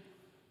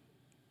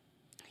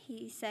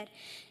 he said,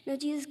 no,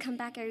 Jesus, come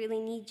back. I really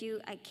need you.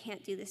 I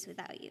can't do this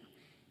without you.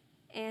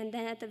 And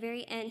then at the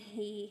very end,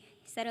 he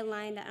said a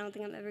line that I don't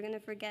think I'm ever going to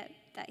forget,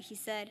 that he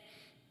said,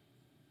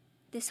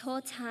 this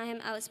whole time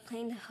I was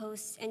playing the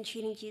host and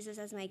treating Jesus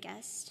as my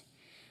guest,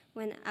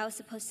 when I was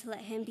supposed to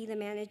let him be the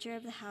manager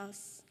of the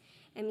house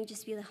and me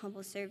just be the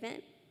humble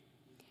servant.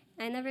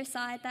 I never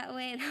saw it that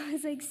way. That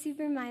was like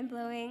super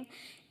mind-blowing,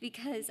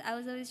 because I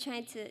was always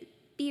trying to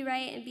be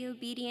right and be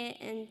obedient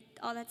and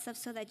all that stuff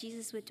so that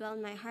Jesus would dwell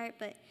in my heart,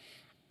 but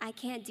I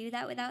can't do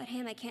that without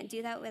him. I can't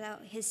do that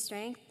without his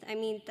strength. I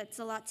mean, that's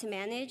a lot to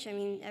manage. I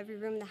mean, every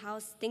room in the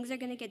house, things are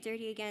going to get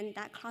dirty again.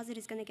 That closet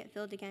is going to get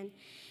filled again.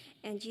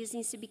 And Jesus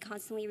needs to be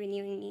constantly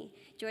renewing me.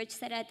 George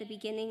said at the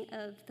beginning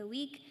of the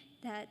week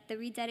that the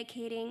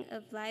rededicating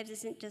of lives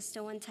isn't just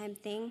a one-time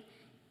thing.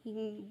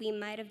 We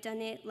might have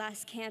done it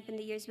last camp and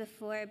the years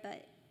before,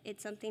 but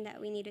it's something that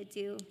we need to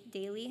do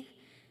daily.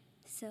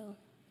 So,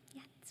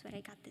 yeah, that's what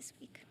I got this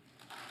week.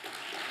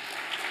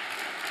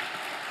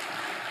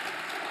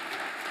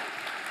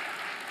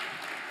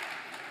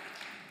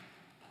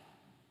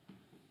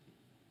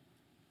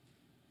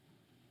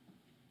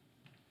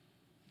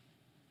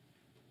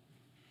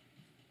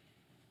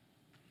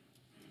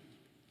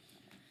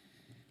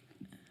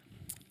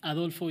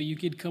 Adolfo, you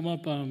could come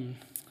up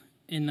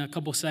in a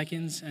couple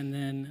seconds, and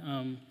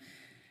then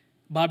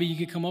Bobby, you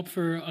could come up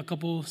for a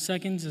couple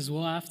seconds as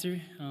well after.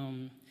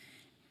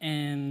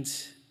 And,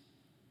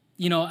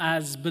 you know,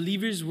 as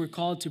believers, we're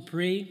called to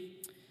pray,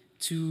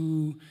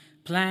 to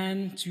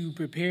plan, to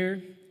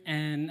prepare,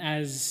 and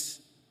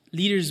as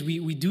leaders,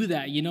 we do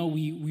that. You know,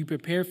 we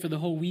prepare for the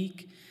whole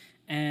week,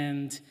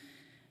 and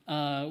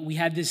we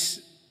had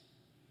this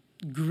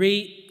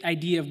great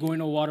idea of going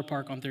to a water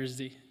park on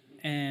Thursday.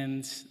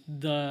 And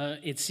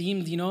it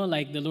seemed, you know,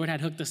 like the Lord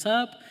had hooked us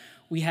up.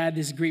 We had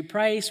this great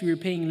price. We were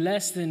paying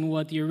less than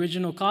what the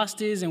original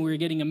cost is, and we were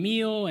getting a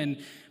meal, and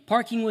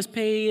parking was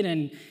paid,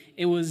 and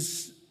it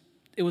was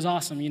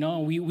awesome, you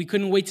know. We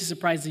couldn't wait to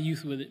surprise the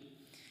youth with it.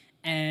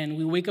 And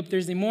we wake up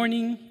Thursday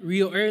morning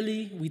real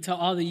early. We tell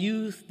all the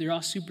youth. They're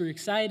all super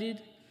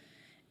excited.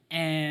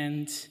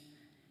 And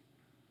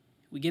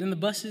we get in the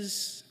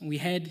buses, and we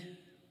head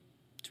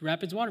to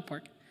Rapids Water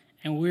Park.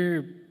 And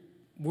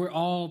we're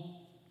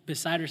all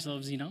beside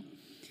ourselves, you know.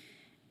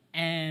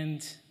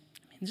 And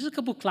there's a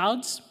couple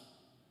clouds,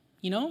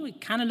 you know.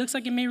 It kind of looks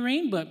like it may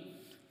rain, but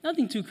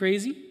nothing too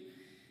crazy.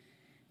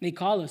 They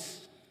call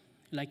us,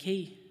 like,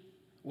 hey,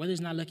 weather's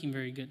not looking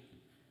very good.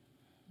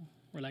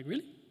 We're like,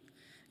 really?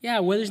 Yeah,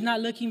 weather's not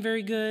looking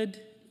very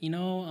good. You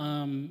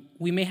know,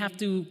 we may have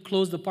to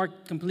close the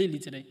park completely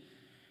today.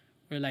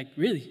 We're like,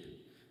 really?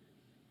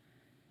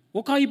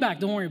 We'll call you back.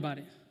 Don't worry about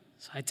it.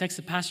 So I text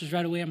the pastors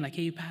right away. I'm like,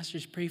 hey,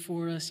 pastors, pray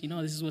for us. You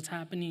know, this is what's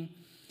happening.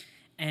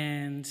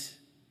 And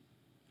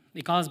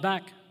they call us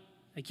back.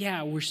 Like,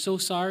 yeah, we're so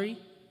sorry.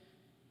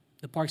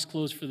 The park's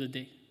closed for the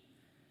day.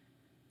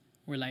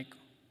 We're like,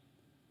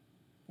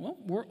 well,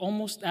 we're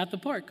almost at the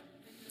park.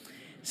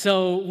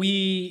 So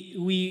we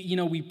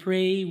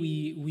pray,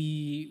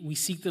 we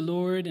seek the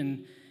Lord,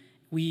 and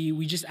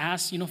we just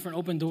ask, you know, for an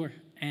open door.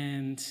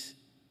 And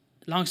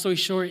long story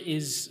short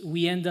is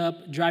we end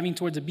up driving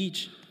towards a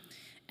beach,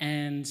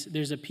 and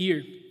there's a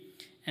pier.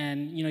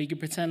 And, you know, you could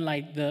pretend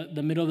like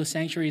the middle of the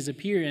sanctuary is a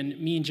pier, and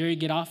me and Jerry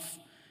get off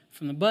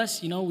from the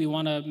bus. You know, we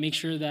want to make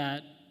sure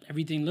that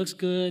everything looks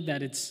good,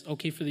 that it's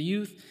okay for the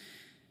youth.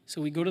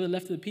 So we go to the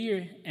left of the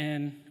pier,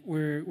 and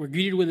we're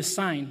greeted with a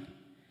sign.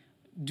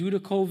 Due to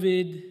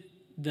COVID,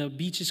 the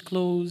beach is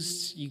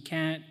closed. You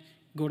can't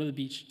go to the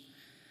beach.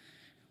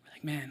 We're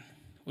like, man,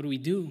 what do we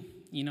do,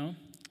 you know?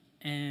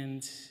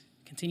 And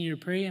continue to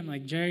pray. I'm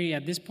like, Jerry,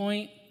 at this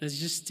point, let's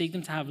just take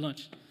them to have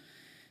lunch.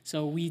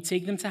 So we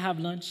take them to have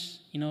lunch.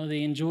 You know,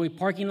 they enjoy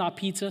parking lot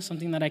pizza,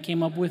 something that I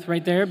came up with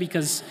right there,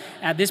 because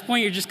at this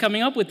point, you're just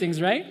coming up with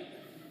things, right?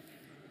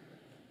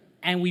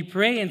 And we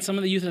pray, and some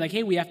of the youth are like,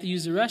 hey, we have to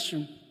use the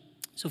restroom.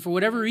 So for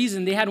whatever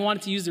reason, they had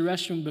wanted to use the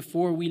restroom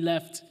before we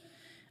left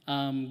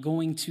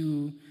going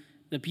to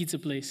the pizza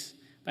place.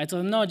 But I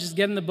told them, no, just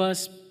get in the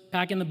bus,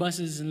 pack in the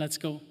buses, and let's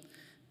go.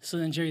 So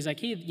then Jerry's like,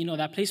 hey,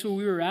 that place where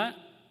we were at,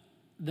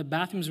 the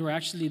bathrooms were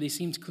actually, they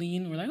seemed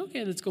clean. We're like,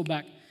 okay, let's go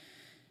back.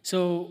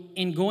 So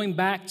in going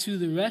back to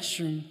the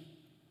restroom,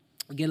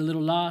 we get a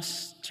little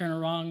lost, turn a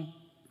wrong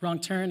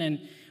turn, and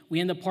we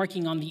end up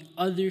parking on the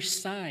other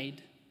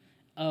side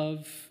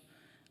of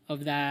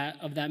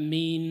that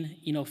main,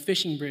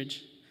 fishing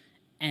bridge.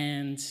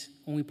 And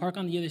when we park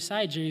on the other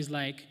side, Jerry's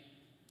like,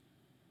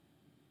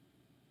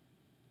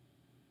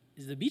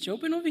 is the beach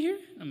open over here?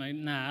 I'm like,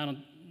 nah, I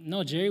don't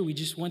know, Jerry. We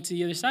just went to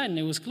the other side and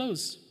it was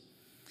closed.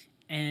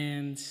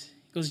 And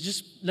he goes,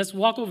 just let's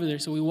walk over there.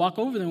 So we walk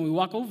over there, and we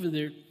walk over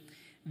there.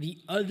 The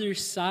other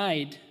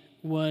side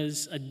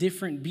was a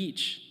different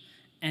beach,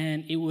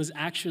 and it was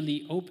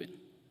actually open.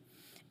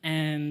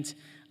 And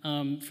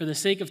for the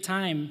sake of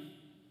time,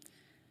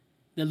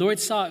 the Lord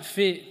saw it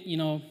fit,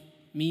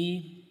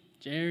 me,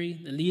 Jerry,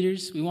 the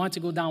leaders, we wanted to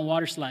go down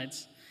water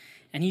slides.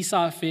 And he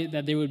saw it fit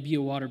that there would be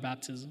a water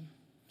baptism.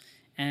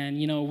 And,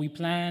 we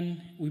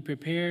plan, we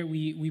prepare,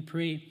 we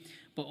pray,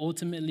 but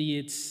ultimately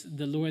it's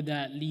the Lord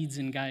that leads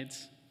and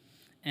guides.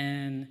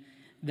 And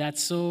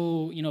that's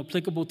so,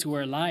 applicable to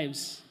our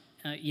lives.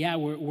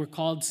 We're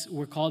called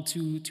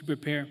to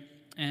prepare,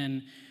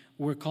 and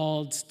we're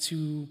called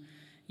to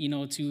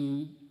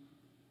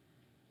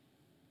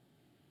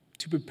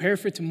prepare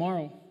for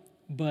tomorrow.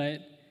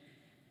 But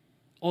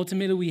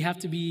ultimately, we have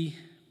to be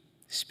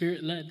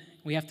Spirit-led.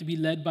 We have to be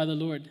led by the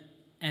Lord.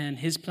 And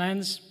His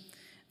plans,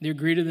 they're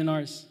greater than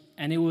ours.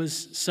 And it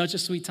was such a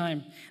sweet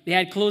time. They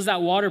had closed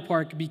that water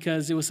park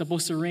because it was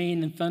supposed to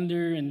rain and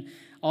thunder and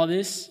all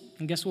this.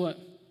 And guess what?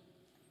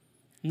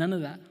 None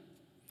of that.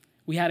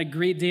 We had a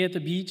great day at the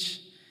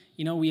beach.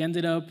 We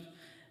ended up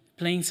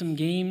playing some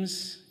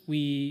games.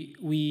 We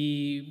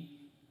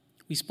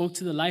spoke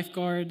to the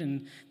lifeguard,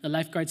 and the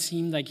lifeguard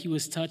seemed like he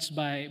was touched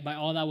by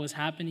all that was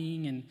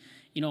happening, and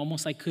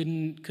almost like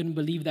couldn't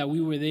believe that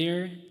we were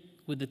there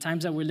with the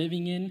times that we're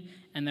living in,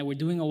 and that we're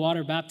doing a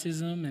water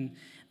baptism. And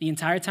the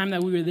entire time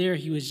that we were there,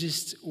 he was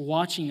just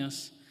watching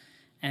us.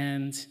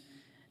 And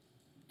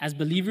as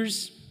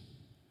believers,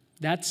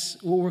 that's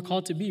what we're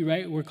called to be,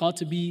 right? We're called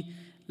to be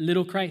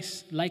little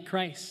Christ, like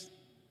Christ.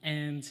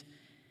 And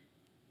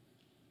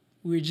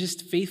we're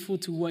just faithful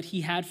to what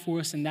He had for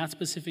us in that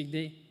specific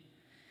day.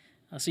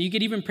 So you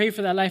could even pray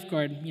for that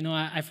lifeguard.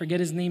 I forget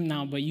his name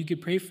now, but you could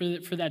pray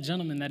for that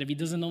gentleman, that if he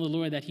doesn't know the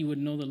Lord, that he would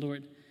know the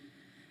Lord.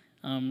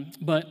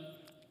 But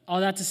all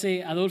that to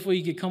say, Adolfo,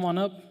 you could come on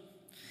up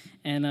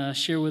and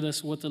share with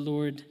us what the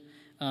Lord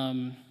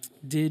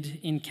did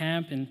in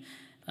camp. And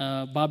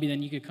Bobby,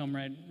 then you could come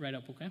right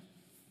up, okay?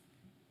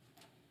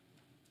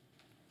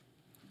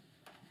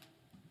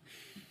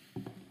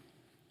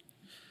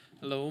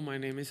 Hello, my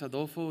name is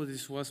Adolfo.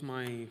 This was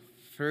my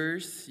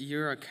first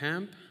year at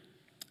camp,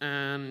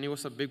 and it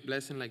was a big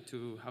blessing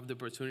to have the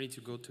opportunity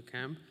to go to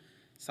camp.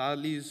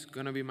 Sadly, it's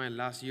going to be my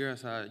last year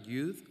as a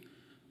youth,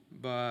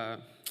 but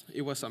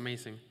it was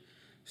amazing.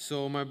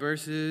 So my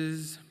verse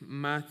is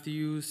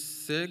Matthew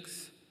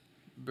 6,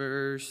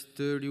 verse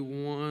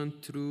 31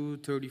 through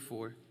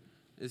 34.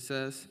 It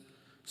says,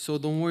 so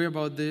don't worry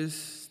about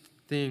these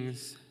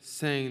things,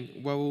 saying,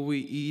 what will we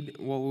eat,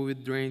 what will we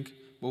drink,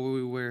 what will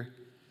we wear?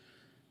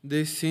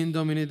 This sin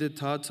dominated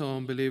thoughts of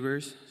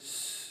unbelievers,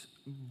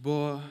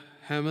 but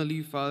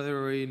Heavenly Father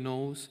already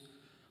knows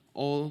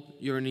all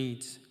your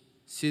needs.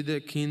 Seek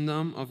the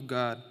kingdom of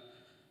God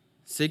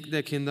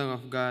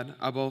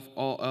above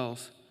all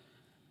else,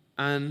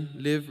 and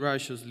live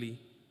righteously,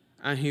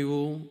 and He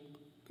will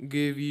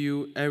give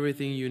you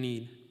everything you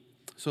need.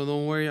 So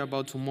don't worry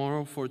about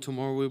tomorrow, for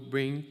tomorrow will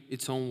bring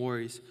its own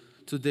worries.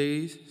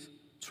 Today's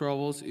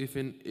troubles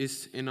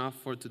is enough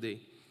for today.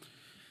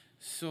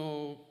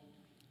 So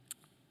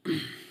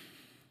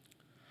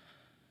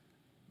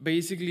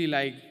basically,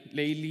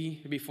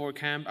 lately before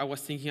camp, I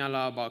was thinking a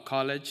lot about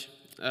college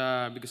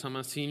because I'm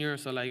a senior,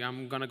 so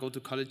I'm gonna go to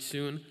college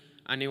soon,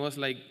 and it was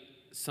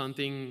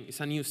it's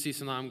a new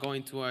season that I'm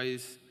going to.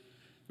 It's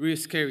really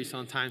scary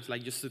sometimes,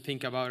 just to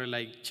think about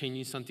it,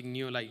 changing something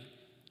new.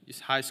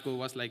 Just high school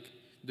was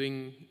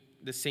doing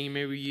the same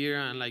every year,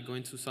 and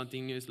going to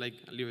something new is a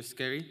little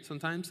scary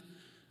sometimes.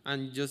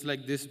 And just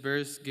this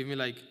verse gave me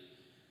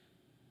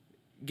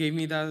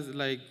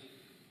that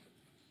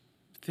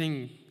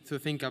thing to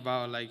think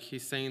about.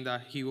 He's saying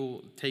that He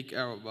will take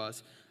care of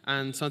us.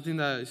 And something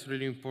that is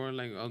really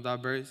important of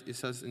that verse, it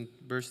says in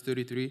verse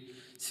 33,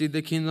 seek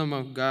the kingdom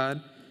of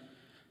God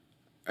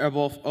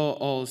above all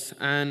else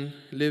and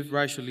live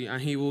righteously,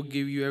 and He will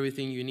give you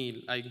everything you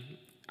need.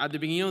 At the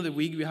beginning of the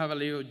week, we have a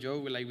little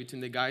joke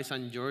between the guys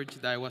and George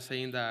that was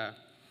saying that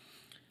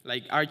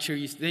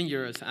archery is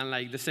dangerous,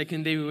 and the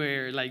second day we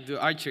were do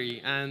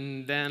archery,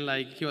 and then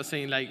he was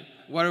saying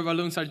water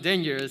balloons are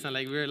dangerous, and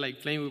we were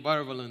playing with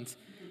water balloons.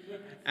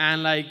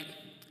 And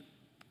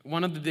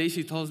one of the days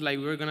he told us we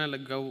were gonna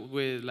go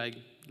with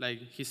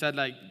he said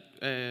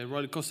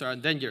roller coasters are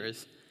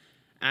dangerous.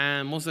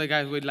 And most of the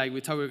guys we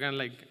thought we were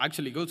gonna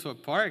actually go to a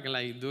park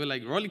and do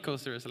roller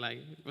coasters. It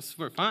was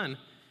super fun.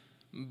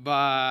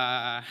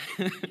 But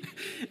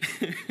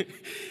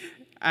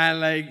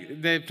and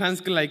the plans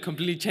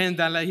completely changed.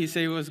 That he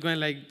said he was going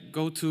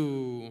go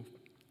to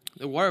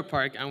the water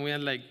park, and we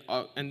had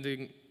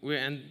we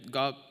ended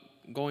up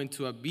going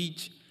to a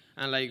beach,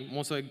 and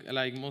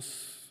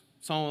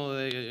some of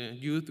the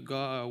youth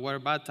were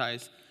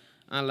baptized,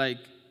 and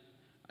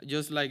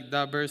just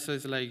that verse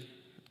says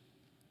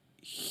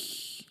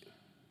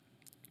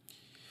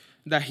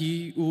that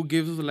he will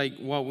give us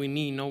what we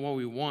need, not what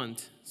we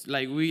want.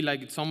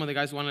 Some of the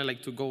guys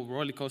wanted to go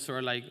roller coaster,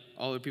 or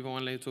other people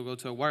wanted to go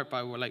to a water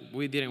park.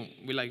 We didn't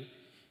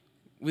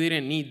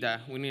need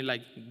that. We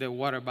need the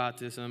water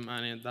baptism,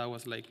 and that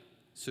was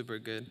super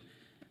good.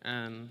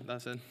 And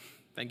that's it.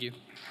 Thank you.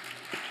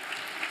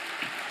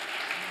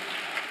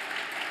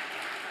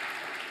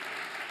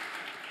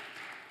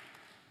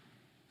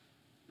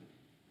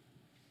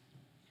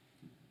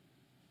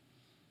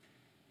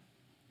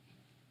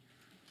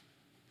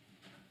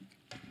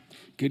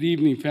 Good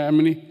evening,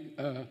 family.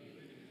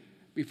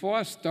 Before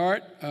I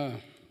start,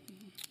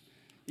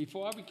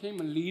 before I became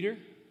a leader,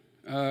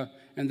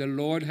 and the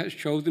Lord has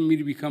chosen me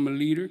to become a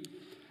leader,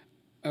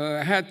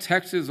 I had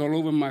texts all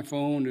over my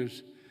phone.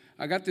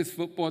 I got this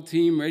football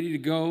team ready to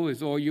go.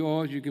 It's all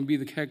yours. You can be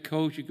the head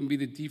coach. You can be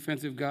the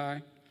defensive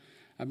guy.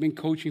 I've been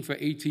coaching for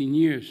 18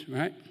 years,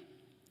 right?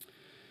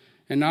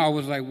 And now I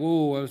was like,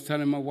 whoa, I was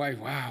telling my wife,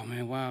 wow,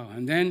 man, wow.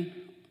 And then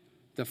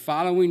the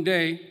following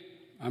day,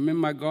 I'm in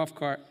my golf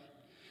cart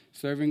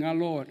serving our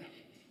Lord.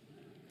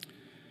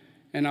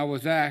 And I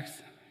was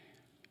asked,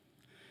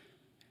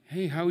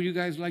 hey, how would you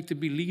guys like to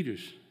be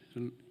leaders?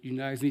 You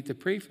guys need to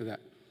pray for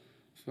that.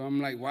 So I'm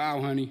like,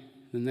 wow, honey.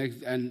 And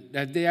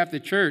that day after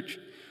church,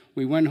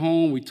 we went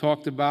home, we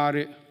talked about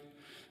it.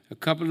 A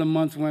couple of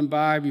months went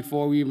by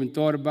before we even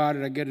thought about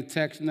it. I get a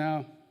text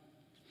now.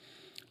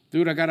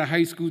 Dude, I got a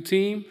high school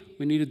team.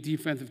 We need a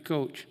defensive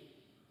coach.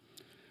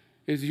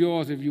 It's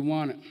yours if you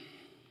want it.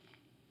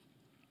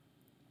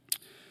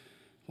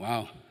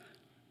 Wow.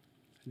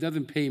 It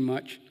doesn't pay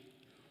much.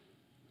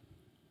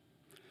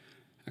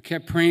 I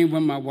kept praying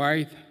with my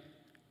wife,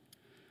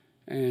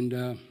 and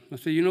I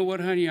said, you know what,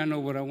 honey? I know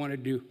what I want to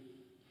do.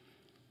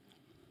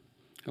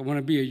 I want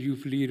to be a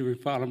youth leader and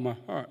follow my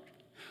heart.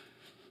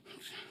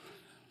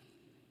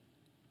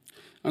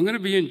 I'm going to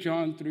be in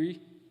John 3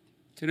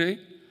 today.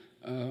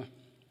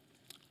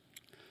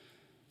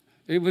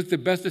 It was the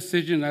best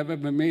decision I've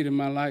ever made in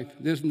my life.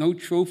 There's no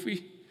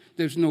trophy.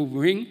 There's no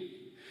ring.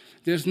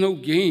 There's no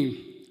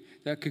game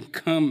that can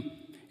come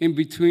in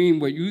between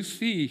what you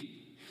see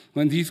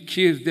when these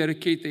kids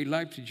dedicate their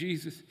life to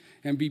Jesus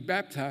and be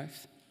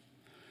baptized.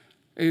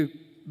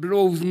 It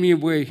blows me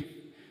away.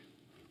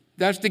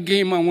 That's the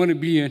game I want to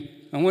be in.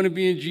 I want to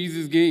be in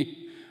Jesus' game.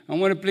 I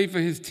want to play for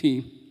his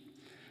team.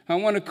 I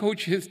want to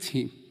coach his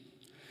team.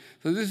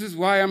 So this is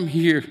why I'm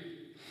here.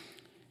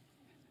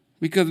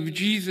 Because of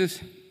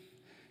Jesus,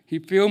 he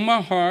filled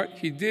my heart.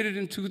 He did it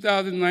in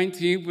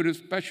 2019 with a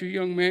special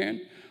young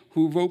man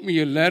who wrote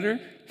me a letter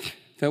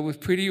that was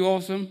pretty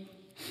awesome.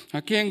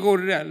 I can't go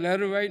to that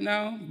letter right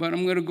now, but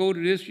I'm going to go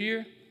to this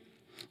year.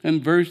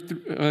 In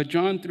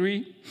John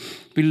 3,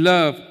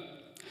 beloved,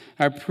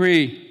 I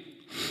pray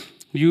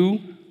you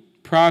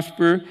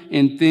prosper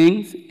in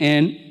things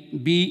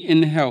and be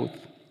in health,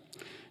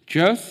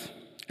 just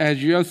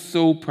as your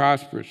soul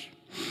prospers.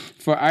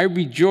 For I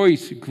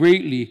rejoice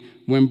greatly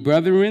when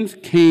brethren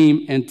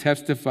came and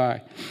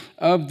testified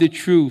of the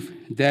truth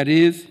that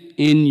is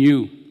in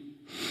you,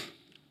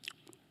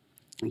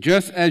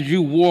 just as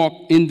you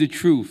walk in the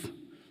truth.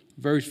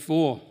 Verse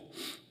 4,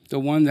 the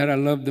one that I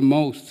love the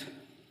most.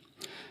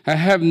 I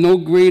have no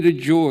greater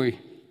joy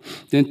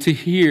than to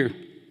hear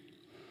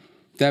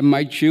that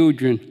my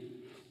children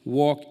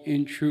walk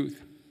in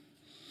truth.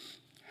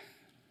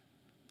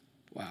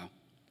 Wow.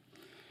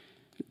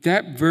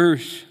 That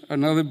verse,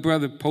 another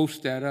brother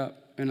posted that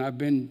up, and I've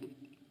been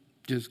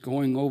just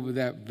going over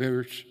that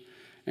verse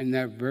and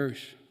that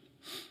verse.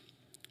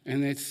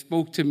 And it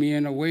spoke to me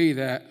in a way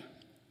that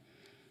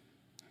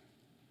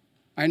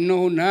I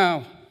know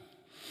now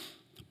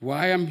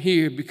why I'm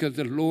here, because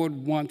the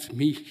Lord wants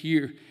me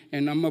here.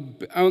 And I'm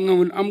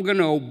going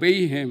to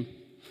obey him,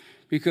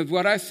 because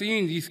what I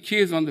seen these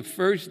kids on the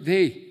first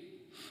day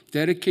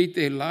dedicate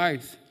their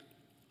lives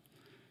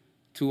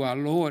to our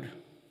Lord,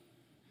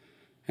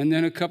 and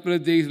then a couple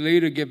of days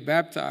later get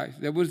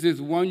baptized. There was this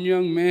one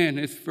young man,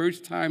 his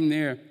first time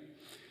there.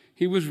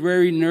 He was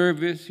very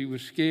nervous. He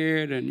was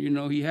scared, and,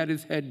 he had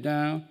his head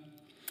down.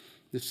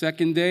 The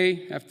second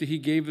day, after he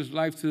gave his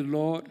life to the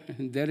Lord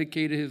and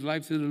dedicated his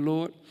life to the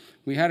Lord,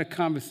 we had a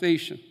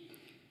conversation.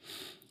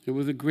 It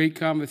was a great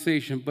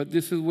conversation, but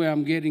this is where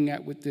I'm getting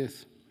at with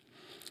this.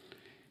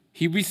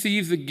 He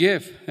receives a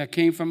gift that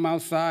came from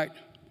outside,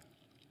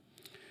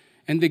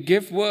 and the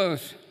gift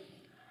was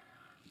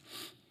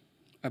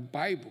a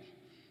Bible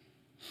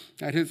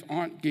that his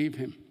aunt gave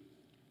him.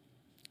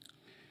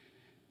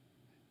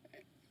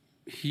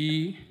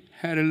 He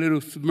had a little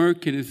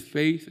smirk in his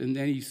face, and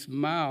then he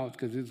smiled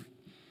because his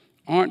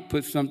aunt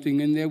put something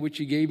in there, which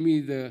she gave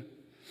me the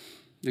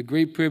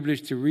great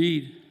privilege to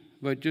read.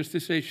 But just to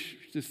say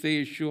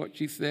it short,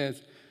 she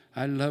says,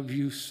 "I love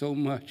you so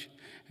much,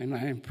 and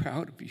I am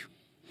proud of you."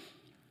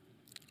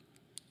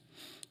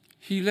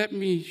 He let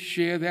me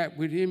share that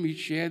with him. He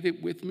shared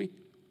it with me.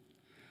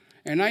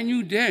 And I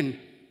knew then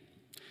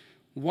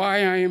why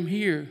I am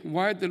here,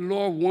 why the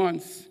Lord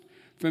wants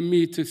for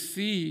me to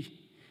see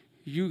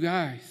you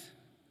guys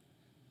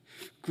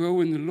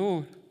grow in the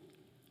Lord.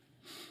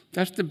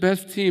 That's the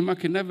best team I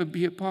can ever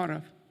be a part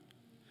of.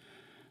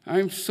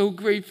 I'm so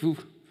grateful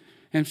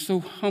and so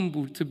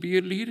humbled to be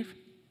a leader.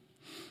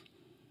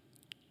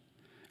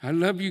 I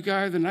love you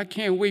guys, and I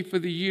can't wait for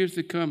the years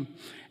to come.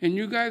 And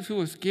you guys who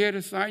are scared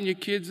to sign your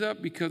kids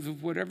up because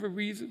of whatever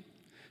reason,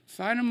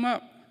 sign them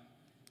up.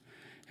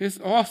 It's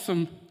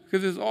awesome,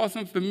 because it's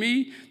awesome for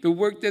me, the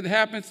work that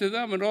happens to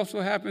them, it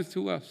also happens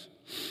to us.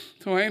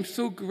 So I am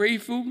so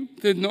grateful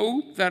to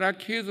know that our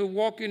kids are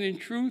walking in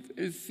truth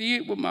and see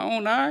it with my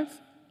own eyes.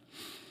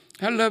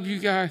 I love you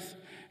guys,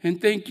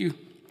 and thank you.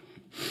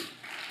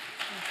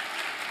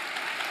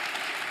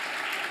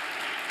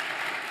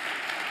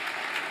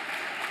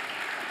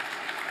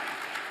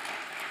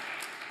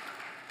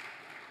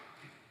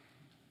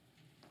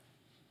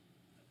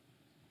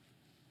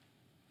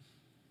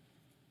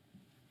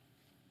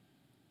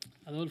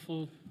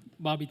 Adolfo,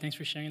 Bobby, thanks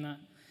for sharing that.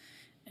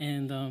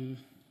 And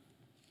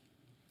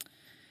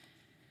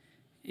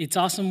it's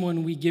awesome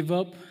when we give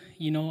up,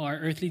 our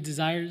earthly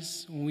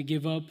desires, when we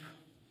give up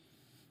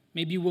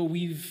maybe what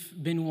we've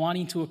been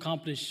wanting to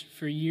accomplish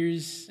for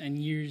years and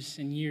years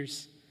and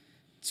years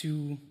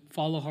to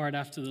follow hard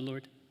after the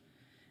Lord.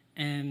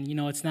 And,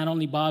 it's not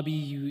only Bobby,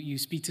 you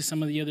speak to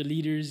some of the other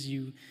leaders,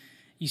 you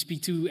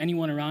speak to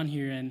anyone around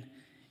here, and,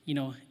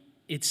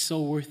 it's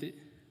so worth it.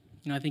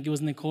 I think it was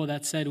Nicole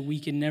that said we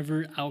can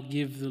never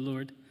outgive the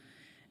Lord.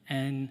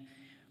 And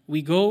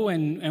we go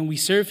and we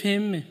serve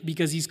him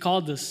because he's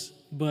called us,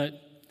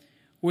 but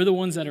we're the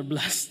ones that are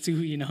blessed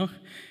too,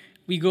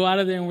 We go out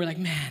of there and we're like,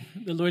 man,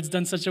 the Lord's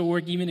done such a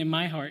work even in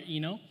my heart,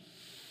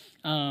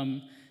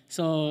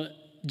 So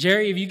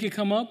Jerry, if you could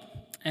come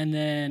up, and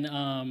then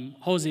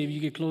Jose, if you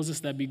could close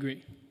us, that'd be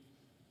great.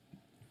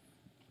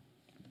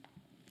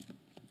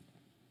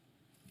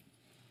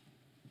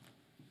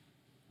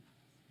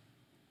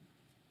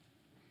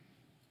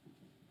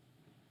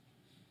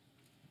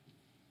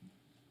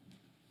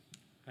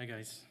 Hi,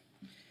 guys.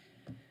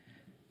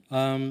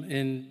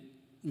 In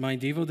my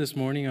Devo this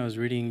morning, I was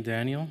reading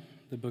Daniel,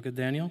 the book of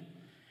Daniel.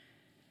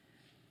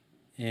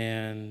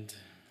 And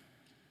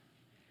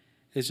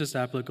it's just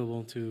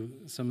applicable to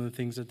some of the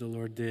things that the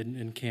Lord did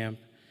in camp.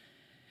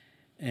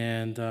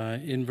 And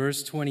in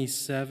verse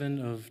 27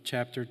 of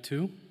chapter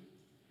 2,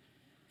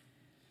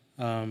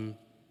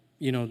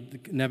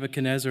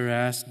 Nebuchadnezzar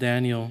asked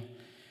Daniel,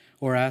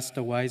 or asked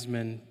the wise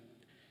men,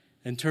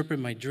 interpret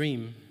my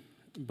dream,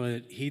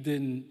 but he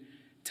didn't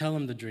tell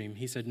him the dream.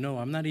 He said, no,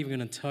 I'm not even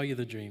going to tell you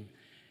the dream.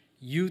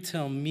 You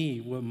tell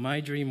me what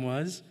my dream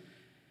was,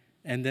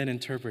 and then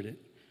interpret it.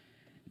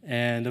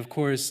 And of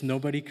course,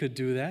 nobody could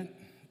do that.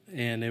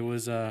 And it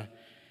was, and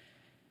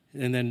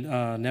then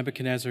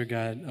Nebuchadnezzar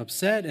got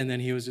upset, and then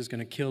he was just going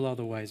to kill all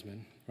the wise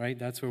men, right?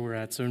 That's where we're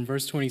at. So in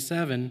verse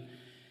 27,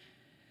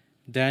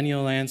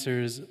 Daniel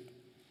answers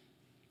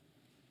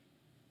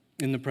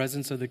in the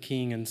presence of the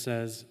king and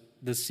says,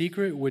 the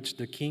secret which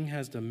the king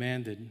has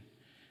demanded,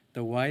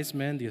 the wise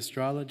men, the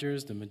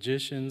astrologers, the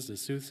magicians, the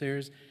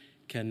soothsayers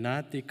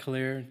cannot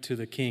declare to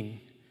the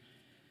king.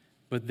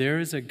 But there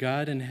is a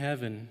God in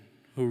heaven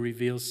who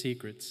reveals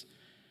secrets.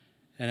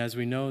 And as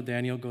we know,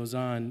 Daniel goes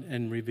on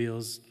and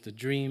reveals the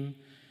dream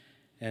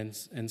and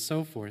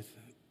so forth.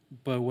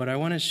 But what I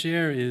want to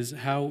share is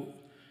how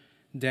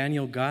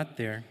Daniel got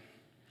there.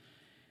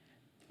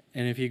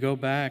 And if you go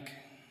back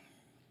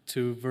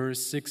to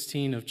verse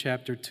 16 of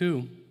chapter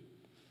 2,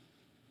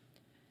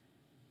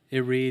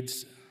 it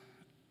reads,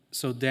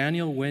 so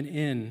Daniel went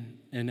in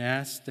and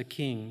asked the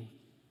king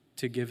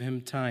to give him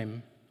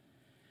time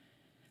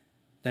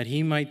that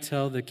he might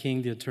tell the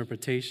king the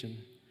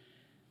interpretation.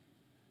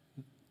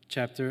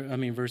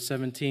 Verse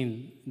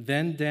 17,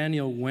 then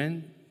Daniel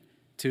went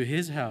to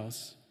his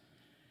house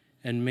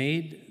and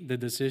made the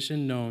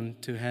decision known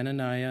to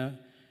Hananiah,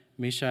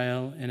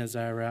 Mishael, and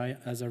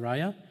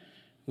Azariah,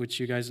 which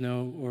you guys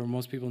know, or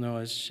most people know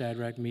as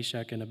Shadrach,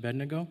 Meshach, and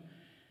Abednego,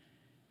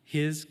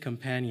 his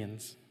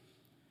companions.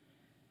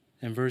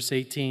 And verse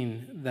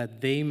 18,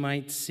 that they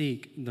might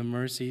seek the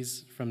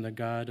mercies from the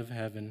God of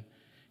heaven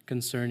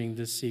concerning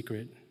this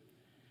secret.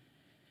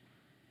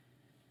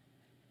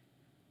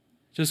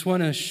 Just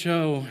want to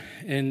show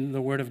in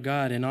the Word of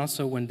God, and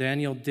also when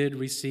Daniel did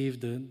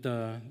receive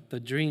the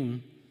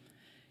dream,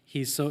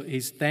 he's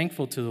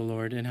thankful to the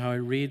Lord, and how it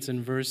reads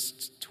in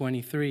verse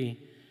 23.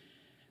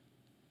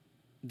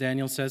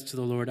 Daniel says to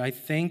the Lord, I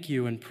thank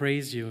you and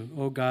praise you,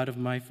 O God of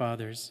my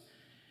fathers.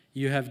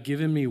 You have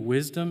given me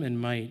wisdom and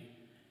might,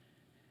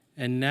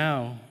 and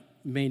now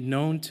made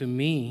known to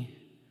me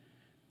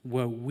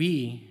what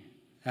we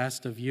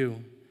asked of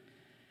you.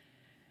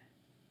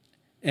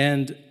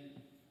 And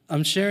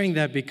I'm sharing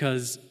that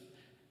because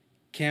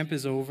camp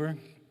is over,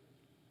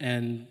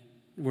 and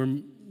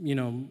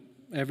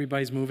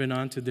everybody's moving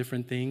on to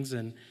different things,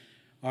 and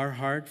our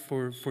heart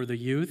for the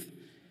youth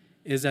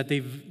is that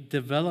they've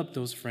developed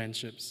those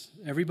friendships.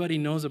 Everybody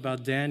knows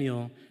about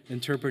Daniel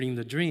interpreting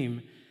the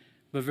dream,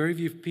 but very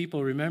few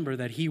people remember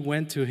that he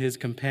went to his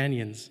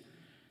companions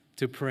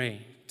to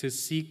pray, to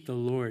seek the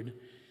Lord.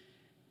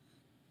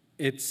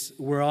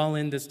 We're all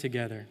in this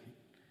together.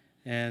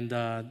 And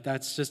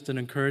that's just an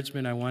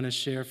encouragement I want to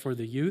share for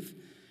the youth.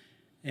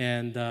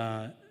 And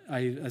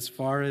as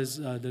far as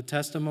the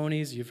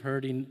testimonies, you've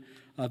heard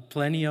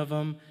plenty of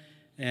them.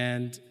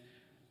 And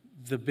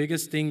the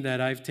biggest thing that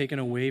I've taken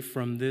away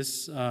from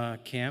this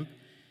camp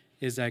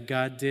is that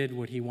God did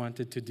what he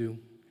wanted to do.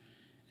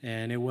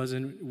 And it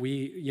wasn't,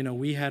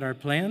 we had our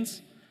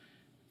plans,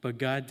 but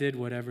God did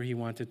whatever he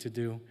wanted to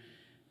do.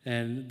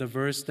 And the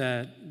verse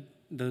the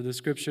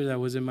scripture that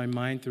was in my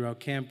mind throughout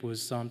camp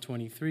was Psalm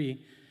 23. It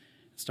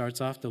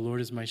starts off, "The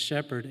Lord is my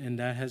shepherd," and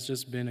that has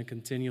just been a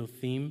continual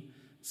theme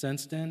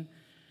since then.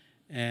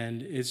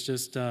 And it's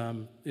just,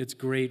 it's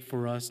great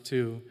for us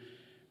to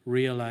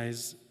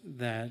realize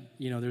that,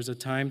 there's a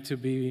time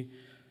to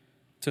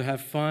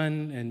have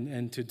fun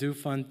and to do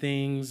fun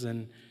things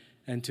and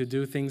to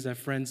do things that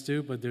friends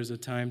do, but there's a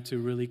time to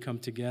really come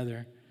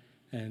together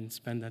and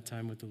spend that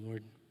time with the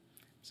Lord.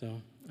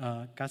 So,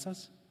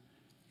 Casas?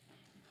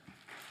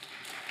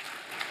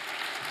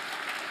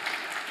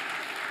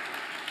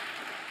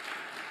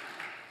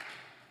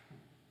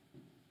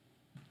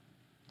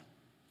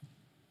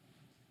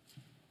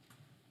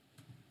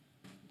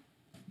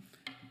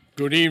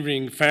 Good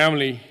evening,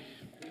 family.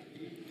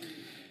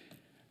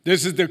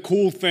 This is the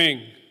cool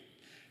thing.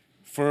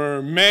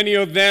 For many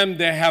of them,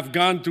 they have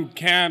gone to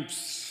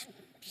camps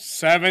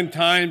 7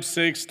 times,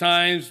 6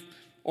 times,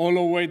 all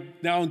the way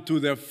down to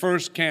their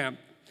first camp.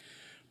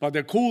 But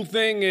the cool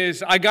thing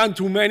is I gone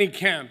to many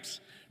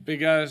camps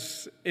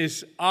because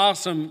it's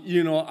awesome.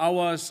 I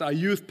was a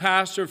youth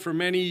pastor for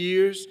many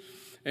years,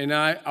 and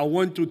I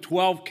went to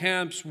 12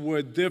 camps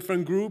with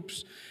different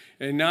groups.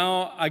 And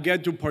now I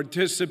get to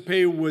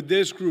participate with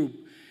this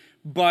group.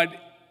 But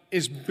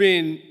it's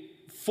been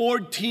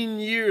 14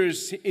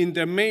 years in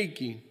the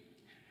making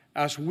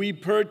as we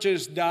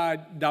purchased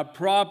that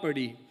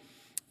property.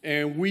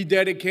 And we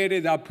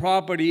dedicated that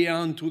property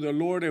unto the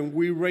Lord. And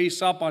we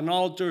raised up an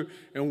altar.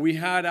 And we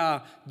had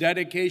a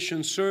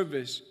dedication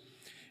service.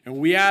 And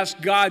we asked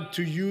God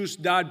to use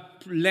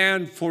that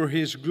land for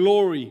his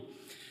glory.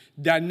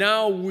 That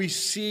now we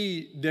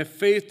see the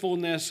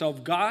faithfulness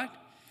of God.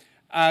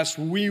 As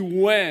we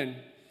went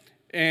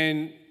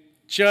and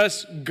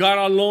just got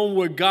along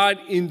with God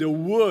in the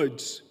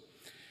woods.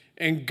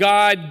 And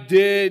God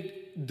did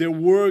the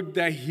work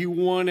that he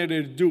wanted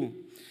to do.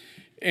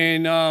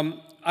 And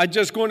I'm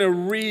just going to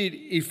read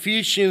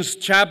Ephesians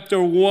chapter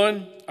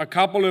 1, a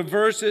couple of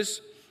verses.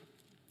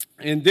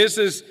 And this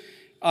is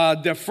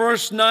the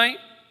first night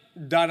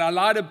that a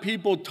lot of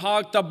people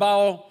talked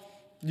about,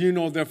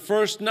 the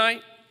first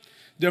night.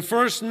 The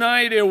first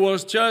night, it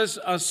was just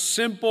a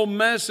simple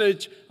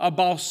message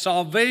about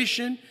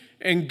salvation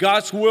and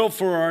God's will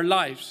for our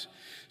lives.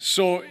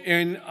 So,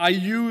 and I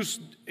used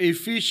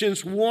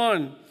Ephesians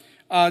 1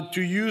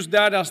 to use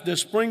that as the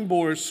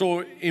springboard.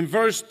 So in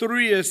verse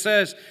 3, it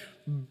says,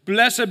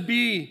 "Blessed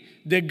be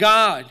the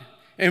God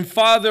and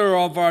Father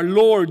of our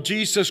Lord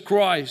Jesus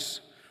Christ,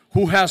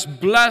 who has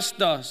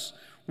blessed us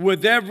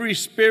with every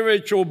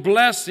spiritual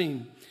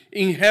blessing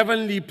in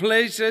heavenly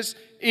places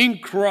in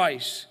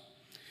Christ,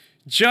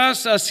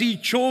 just as he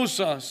chose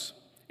us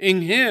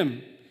in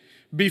him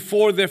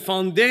before the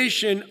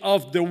foundation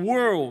of the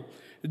world,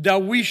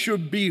 that we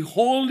should be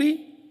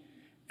holy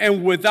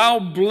and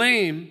without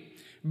blame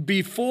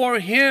before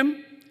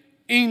him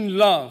in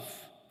love,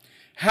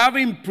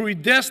 having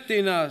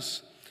predestined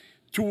us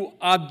to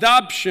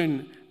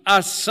adoption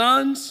as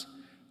sons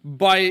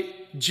by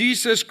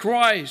Jesus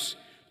Christ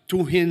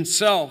to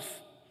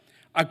himself,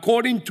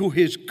 according to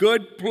his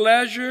good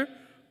pleasure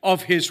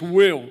of his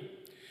will,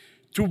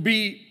 to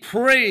be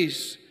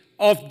praised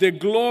of the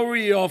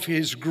glory of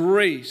his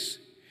grace,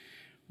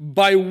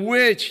 by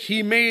which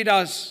he made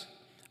us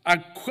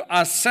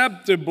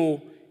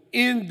acceptable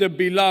in the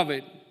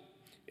beloved.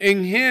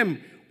 In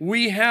him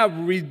we have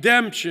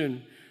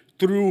redemption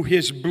through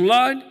his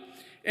blood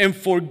and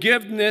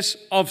forgiveness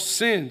of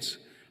sins,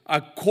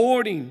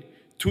 according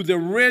to the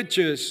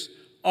riches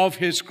of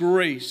his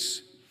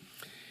grace."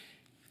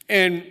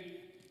 And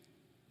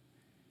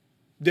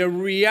the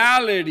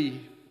reality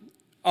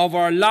of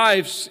our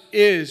lives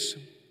is,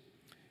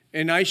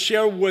 and I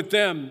share with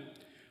them,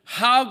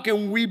 how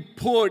can we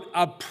put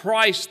a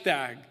price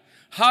tag?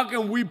 How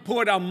can we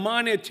put a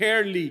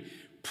monetarily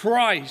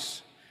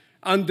price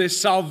on the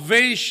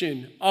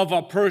salvation of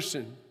a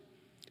person?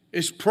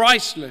 It's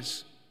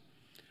priceless.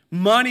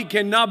 Money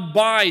cannot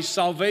buy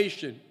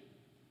salvation.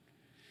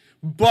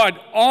 But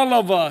all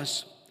of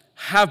us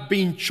have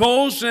been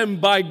chosen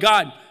by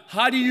God.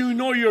 How do you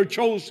know you're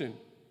chosen?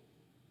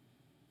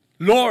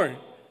 Lord,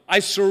 I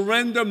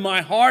surrender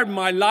my heart,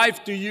 my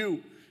life to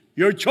you.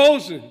 You're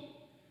chosen.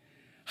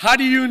 How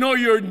do you know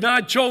you're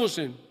not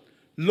chosen?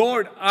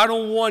 Lord, I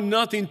don't want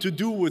nothing to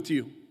do with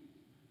you.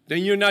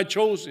 Then you're not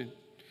chosen.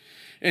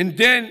 And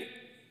then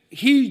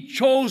he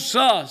chose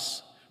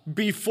us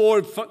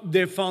before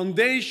the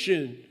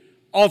foundation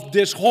of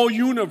this whole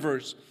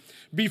universe.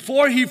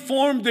 Before he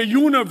formed the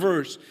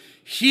universe,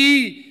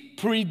 he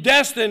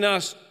predestined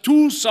us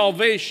to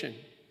salvation.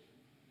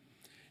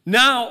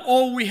 Now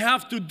all we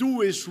have to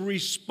do is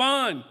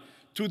respond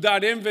to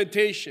that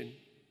invitation.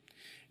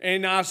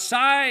 And as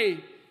I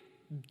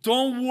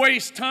don't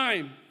waste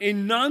time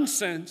in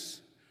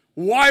nonsense,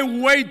 why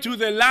wait to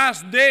the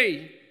last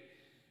day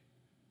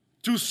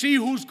to see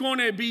who's going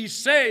to be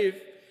saved?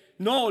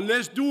 No,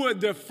 let's do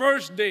it the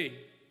first day.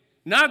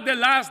 Not the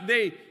last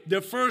day,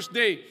 the first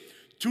day.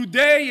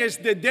 Today is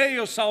the day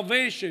of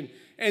salvation,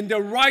 and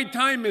the right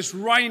time is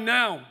right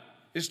now.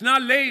 It's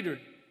not later,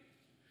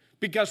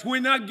 because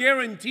we're not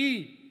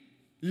guaranteed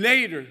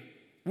later.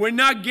 We're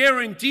not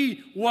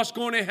guaranteed what's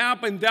going to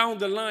happen down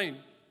the line.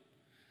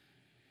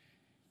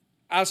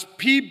 As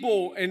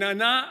people, and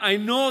I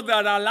know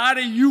that a lot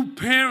of you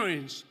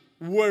parents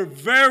were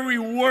very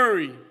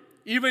worried,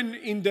 even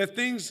in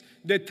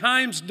the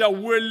times that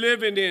we're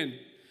living in.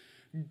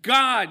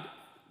 God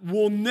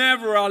will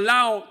never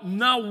allow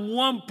not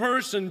one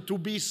person to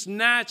be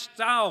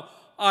snatched out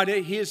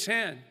of his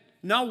hand.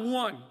 Not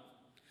one.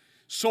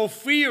 So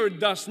fear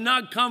does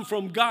not come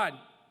from God.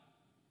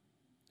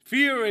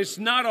 Fear is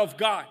not of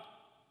God.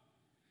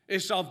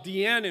 It's of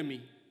the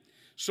enemy.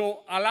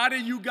 So a lot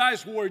of you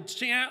guys were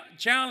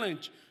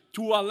challenged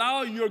to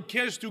allow your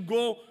kids to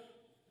go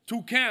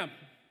to camp.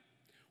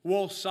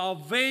 Well,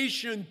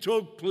 salvation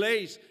took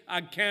place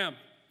at camp.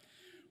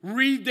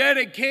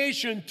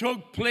 Rededication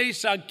took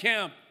place at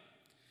camp.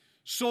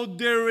 So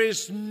there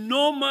is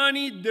no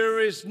money, there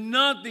is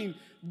nothing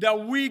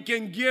that we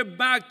can give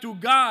back to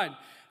God,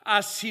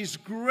 as his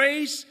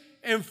grace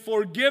and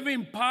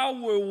forgiving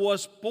power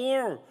was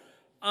poured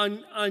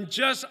on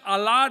just a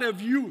lot of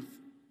youth.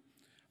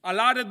 A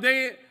lot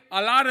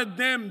of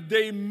them,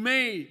 they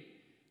made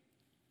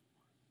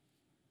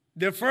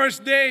the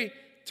first day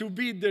to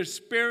be their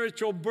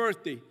spiritual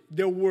birthday.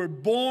 They were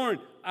born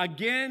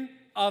again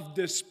of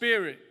the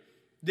Spirit.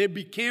 They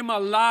became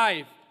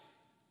alive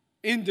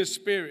in the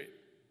Spirit.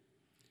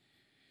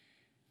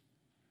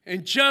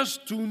 And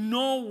just to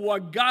know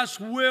what God's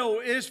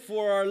will is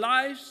for our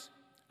lives,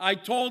 I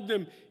told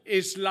them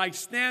it's like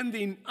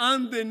standing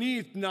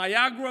underneath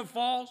Niagara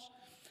Falls.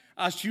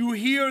 As you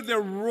hear the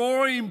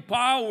roaring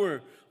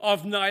power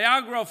of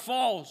Niagara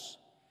Falls,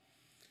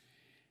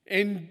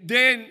 and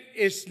then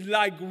it's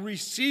like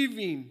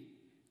receiving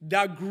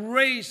the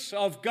grace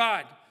of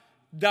God,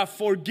 the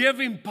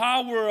forgiving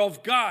power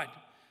of God.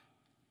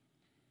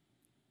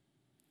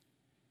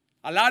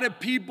 A lot of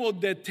people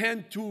that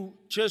tend to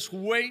just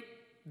wait,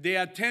 they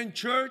attend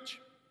church,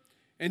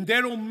 and they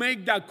don't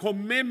make that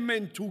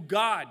commitment to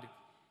God.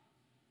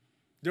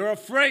 They're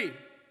afraid.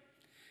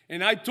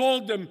 And I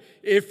told them,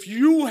 if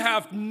you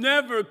have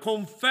never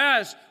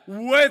confessed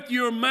with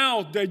your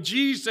mouth that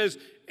Jesus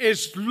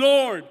is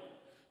Lord,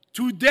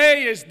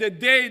 today is the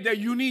day that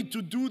you need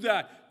to do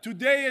that.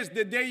 Today is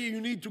the day you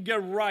need to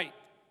get right.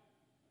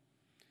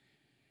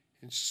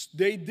 And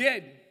they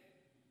did.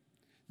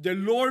 The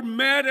Lord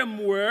met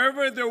them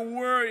wherever they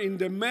were, in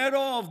the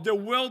middle of the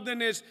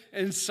wilderness,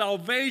 and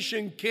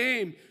salvation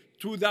came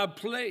to that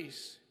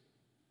place.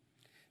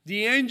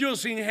 The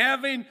angels in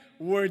heaven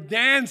were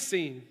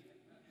dancing.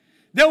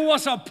 There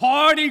was a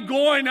party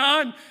going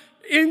on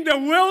in the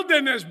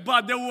wilderness,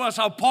 but there was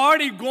a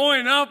party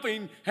going up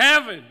in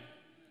heaven.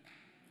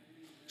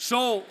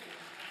 So,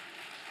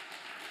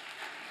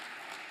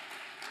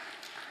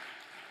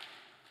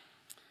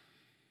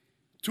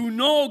 to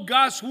know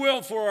God's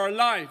will for our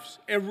lives,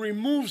 it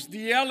removes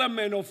the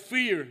element of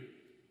fear.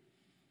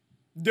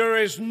 There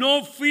is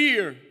no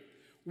fear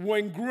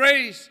when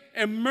grace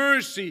and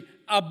mercy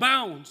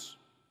abounds.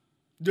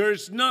 There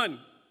is none.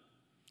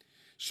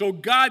 So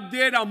God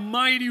did a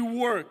mighty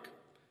work.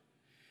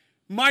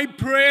 My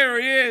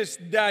prayer is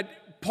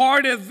that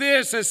part of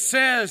this, it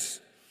says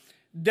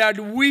that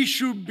we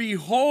should be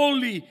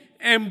holy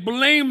and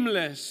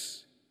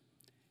blameless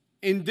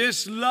in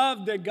this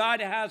love that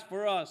God has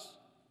for us.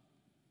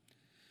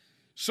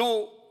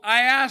 So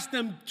I asked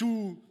them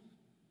to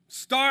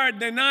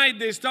start the night.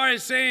 They started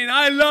saying,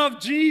 I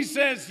love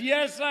Jesus.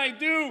 Yes, I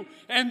do.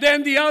 And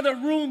then the other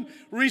room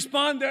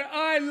responded,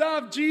 I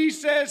love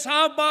Jesus.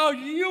 How about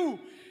you?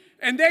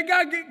 And they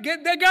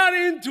got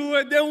into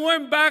it. They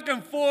went back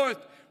and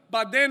forth.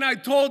 But then I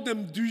told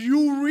them, do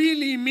you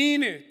really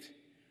mean it?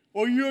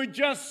 Or you're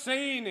just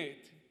saying it?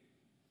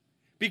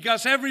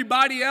 Because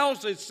everybody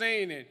else is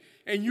saying it.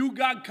 And you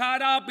got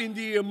caught up in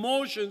the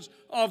emotions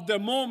of the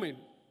moment.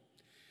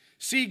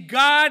 See,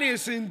 God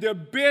is in the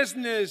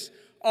business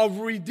of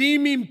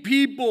redeeming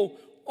people,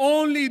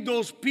 only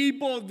those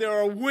people that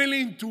are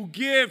willing to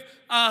give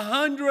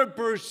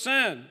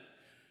 100%.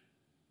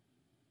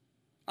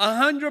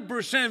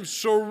 100%,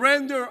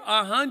 surrender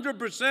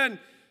 100%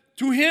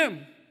 to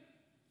Him,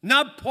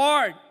 not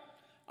part,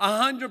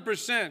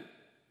 100%.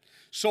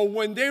 So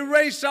when they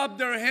raise up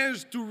their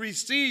hands to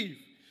receive,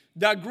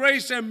 that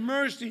grace and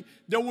mercy,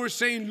 that we're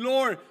saying,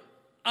 Lord,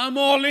 I'm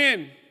all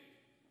in.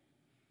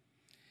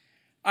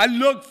 I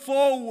look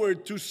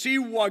forward to see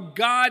what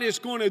God is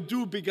going to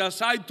do,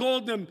 because I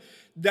told them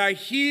that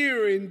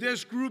here in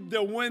this group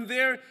that went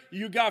there,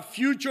 you got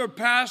future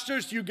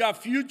pastors, you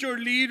got future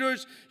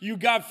leaders, you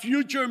got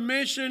future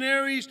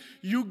missionaries,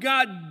 you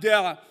got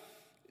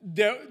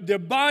the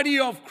body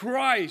of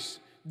Christ,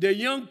 the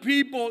young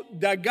people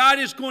that God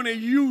is going to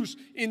use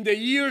in the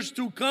years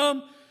to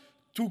come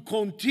to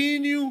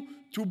continue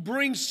to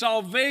bring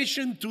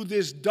salvation to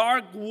this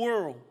dark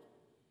world.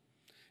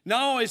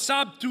 Now it's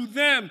up to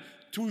them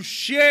to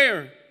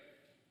share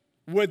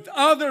with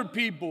other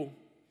people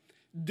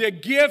the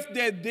gift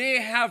that they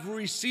have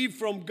received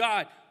from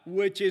God,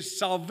 which is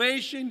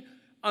salvation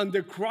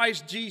under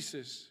Christ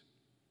Jesus.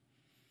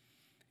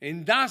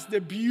 And that's the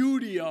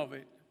beauty of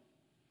it.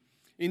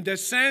 In the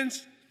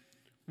sense,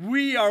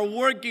 we are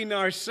working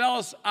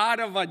ourselves out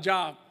of a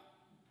job.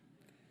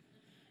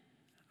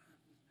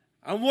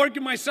 I'm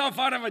working myself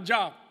out of a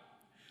job.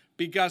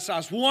 Because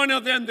as one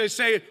of them, they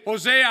say,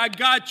 Jose, I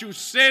got you.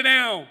 Sit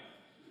down.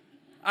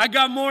 I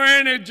got more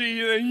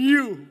energy than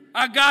you.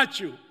 I got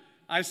you.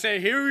 I say,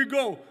 here we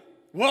go.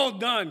 Well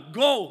done.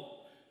 Go.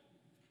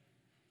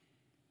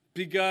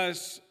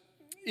 Because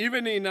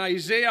even in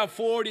Isaiah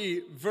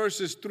 40,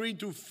 verses 3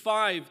 to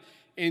 5,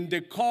 in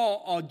the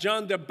call of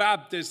John the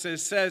Baptist, it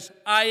says,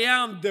 I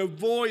am the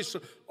voice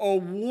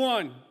of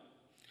one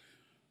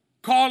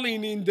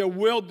calling in the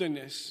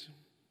wilderness.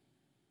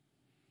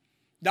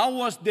 That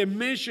was the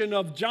mission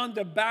of John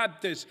the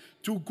Baptist,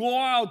 to go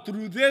out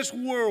through this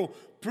world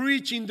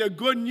preaching the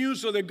good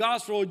news of the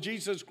gospel of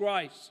Jesus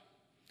Christ.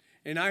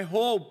 And I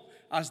hope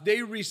as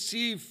they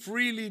receive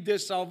freely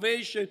this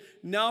salvation,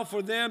 now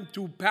for them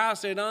to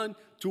pass it on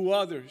to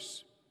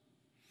others.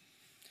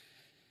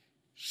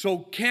 So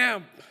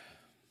camp,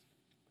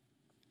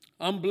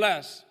 I'm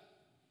blessed.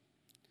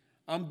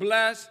 I'm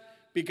blessed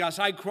because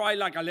I cry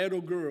like a little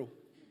girl.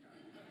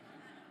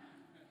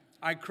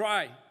 I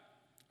cry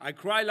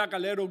like a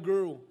little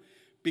girl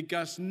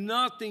because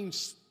nothing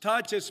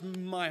touches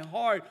my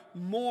heart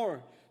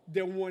more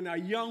than when a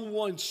young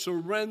one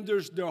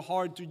surrenders their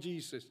heart to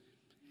Jesus.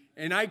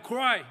 And I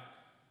cry,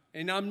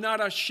 and I'm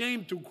not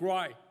ashamed to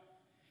cry.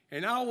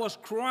 And I was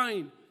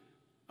crying,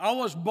 I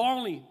was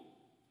bawling,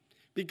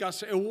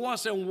 because it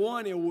wasn't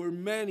one, it were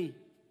many.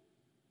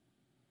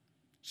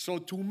 So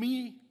to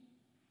me,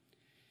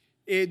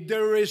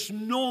 there is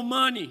no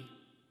money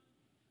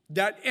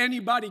that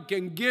anybody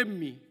can give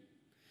me.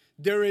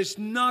 There is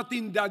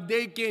nothing that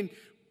they can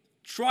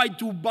try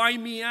to buy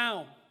me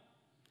out.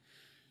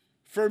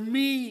 For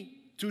me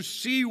to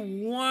see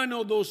one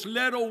of those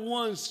little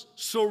ones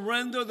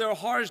surrender their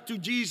hearts to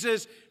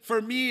Jesus,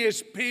 for me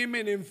is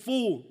payment in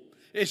full.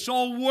 It's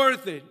all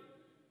worth it.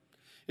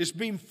 It's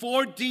been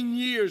 14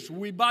 years.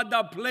 We bought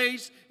that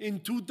place in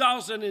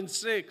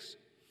 2006.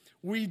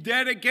 We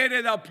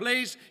dedicated a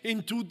place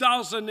in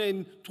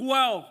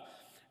 2012.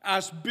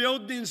 As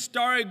buildings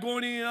started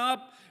going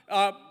up,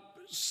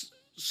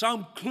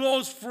 some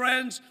close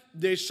friends,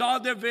 they saw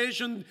the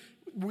vision.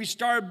 We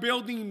started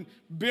building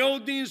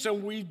buildings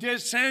and we did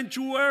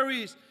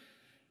sanctuaries.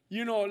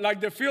 You know,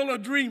 like the Field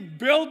of Dream.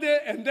 Build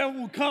it and then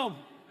we'll come.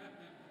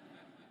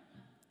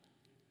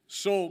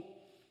 So,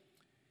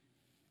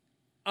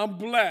 I'm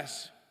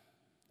blessed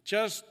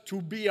just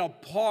to be a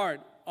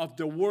part of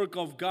the work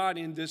of God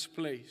in this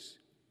place.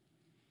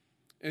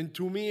 And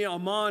to me,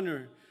 I'm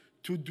honored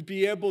to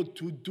be able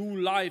to do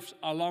life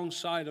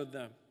alongside of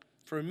them.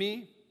 For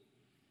me,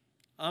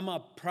 I'm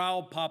a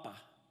proud papa.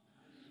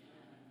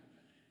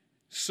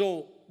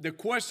 So the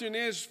question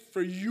is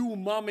for you,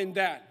 mom and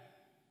dad,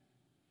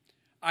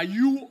 are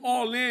you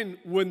all in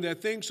with the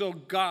things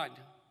of God?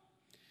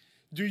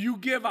 Do you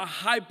give a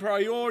high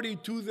priority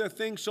to the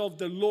things of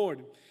the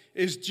Lord?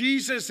 Is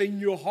Jesus in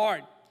your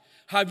heart?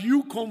 Have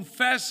you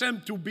confessed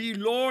Him to be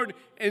Lord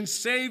and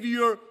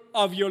Savior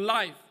of your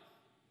life?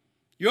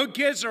 Your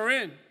kids are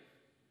in,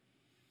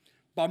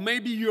 but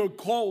maybe you're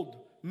cold.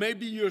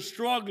 Maybe you're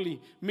struggling.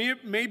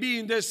 Maybe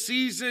in this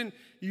season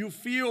you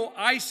feel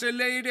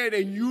isolated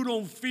and you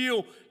don't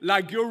feel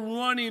like you're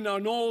running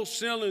on all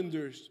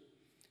cylinders.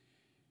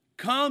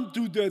 Come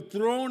to the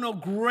throne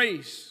of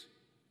grace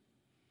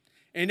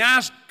and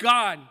ask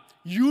God.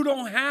 You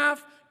don't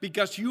have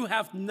because you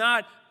have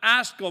not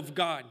asked of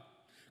God.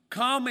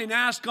 Come and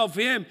ask of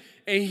Him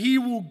and He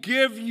will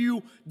give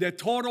you the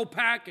total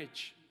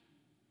package.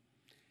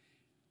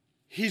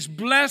 His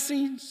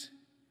blessings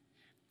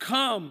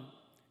come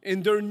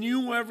and they're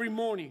new every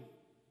morning.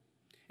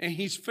 And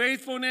His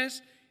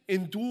faithfulness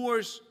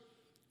endures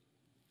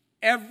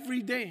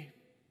every day.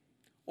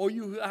 All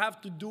you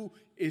have to do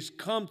is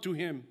come to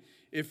Him.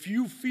 If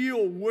you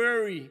feel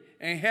weary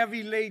and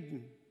heavy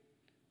laden,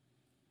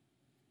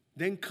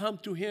 then come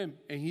to Him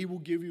and He will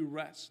give you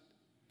rest.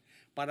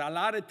 But a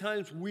lot of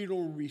times we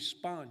don't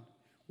respond.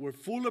 We're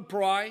full of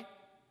pride.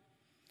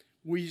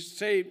 We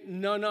say,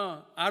 no,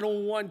 I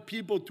don't want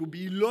people to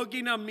be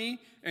looking at me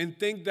and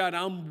think that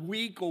I'm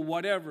weak or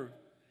whatever.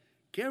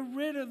 Get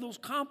rid of those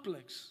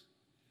complexes.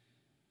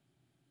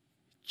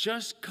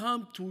 Just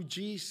come to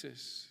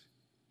Jesus,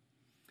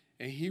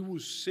 and he will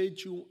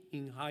set you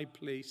in high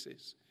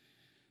places.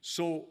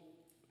 So,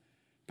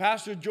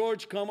 Pastor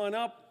George, come on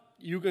up.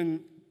 You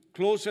can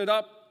close it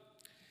up.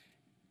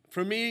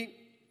 For me,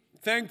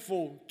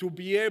 thankful to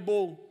be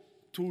able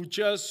to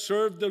just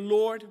serve the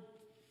Lord.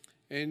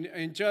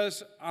 And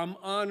just, I'm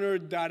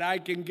honored that I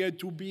can get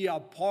to be a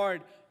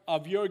part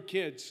of your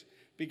kids.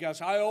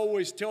 Because I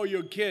always tell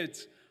your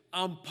kids,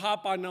 I'm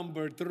Papa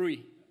number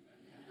 3.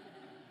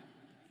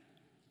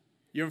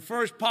 Your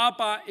first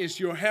Papa is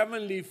your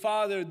heavenly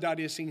Father that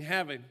is in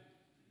heaven.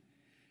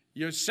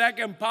 Your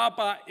second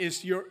Papa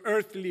is your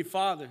earthly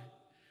father.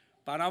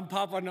 But I'm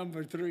Papa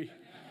number 3.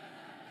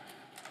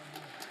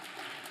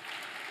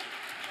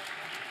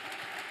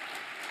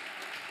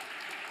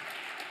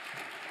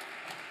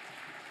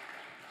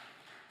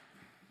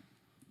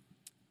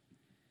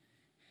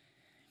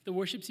 The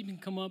worship team can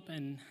come up,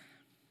 and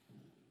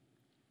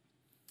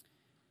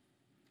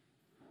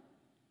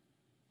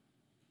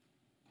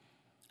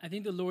I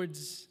think the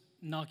Lord's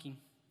knocking,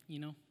 you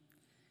know?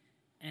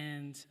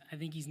 And I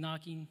think he's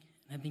knocking,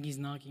 and I think he's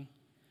knocking.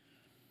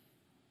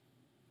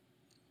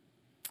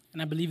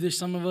 And I believe there's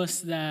some of us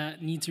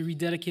that need to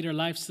rededicate our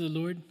lives to the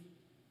Lord.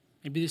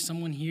 Maybe there's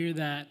someone here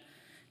that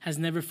has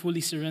never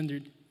fully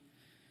surrendered.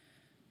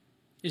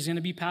 There's going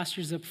to be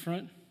pastors up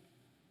front.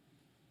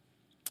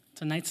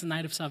 Tonight's the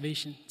night of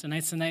salvation.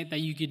 Tonight's the night that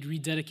you could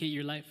rededicate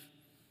your life.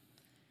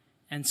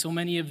 And so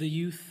many of the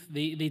youth,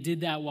 they did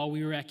that while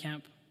we were at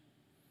camp.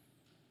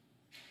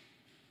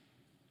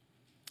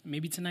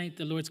 Maybe tonight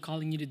the Lord's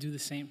calling you to do the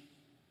same.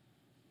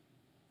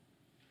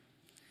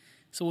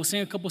 So we'll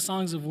sing a couple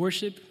songs of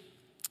worship,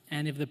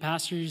 and if the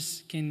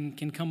pastors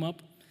can come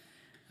up,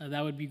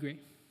 that would be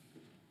great.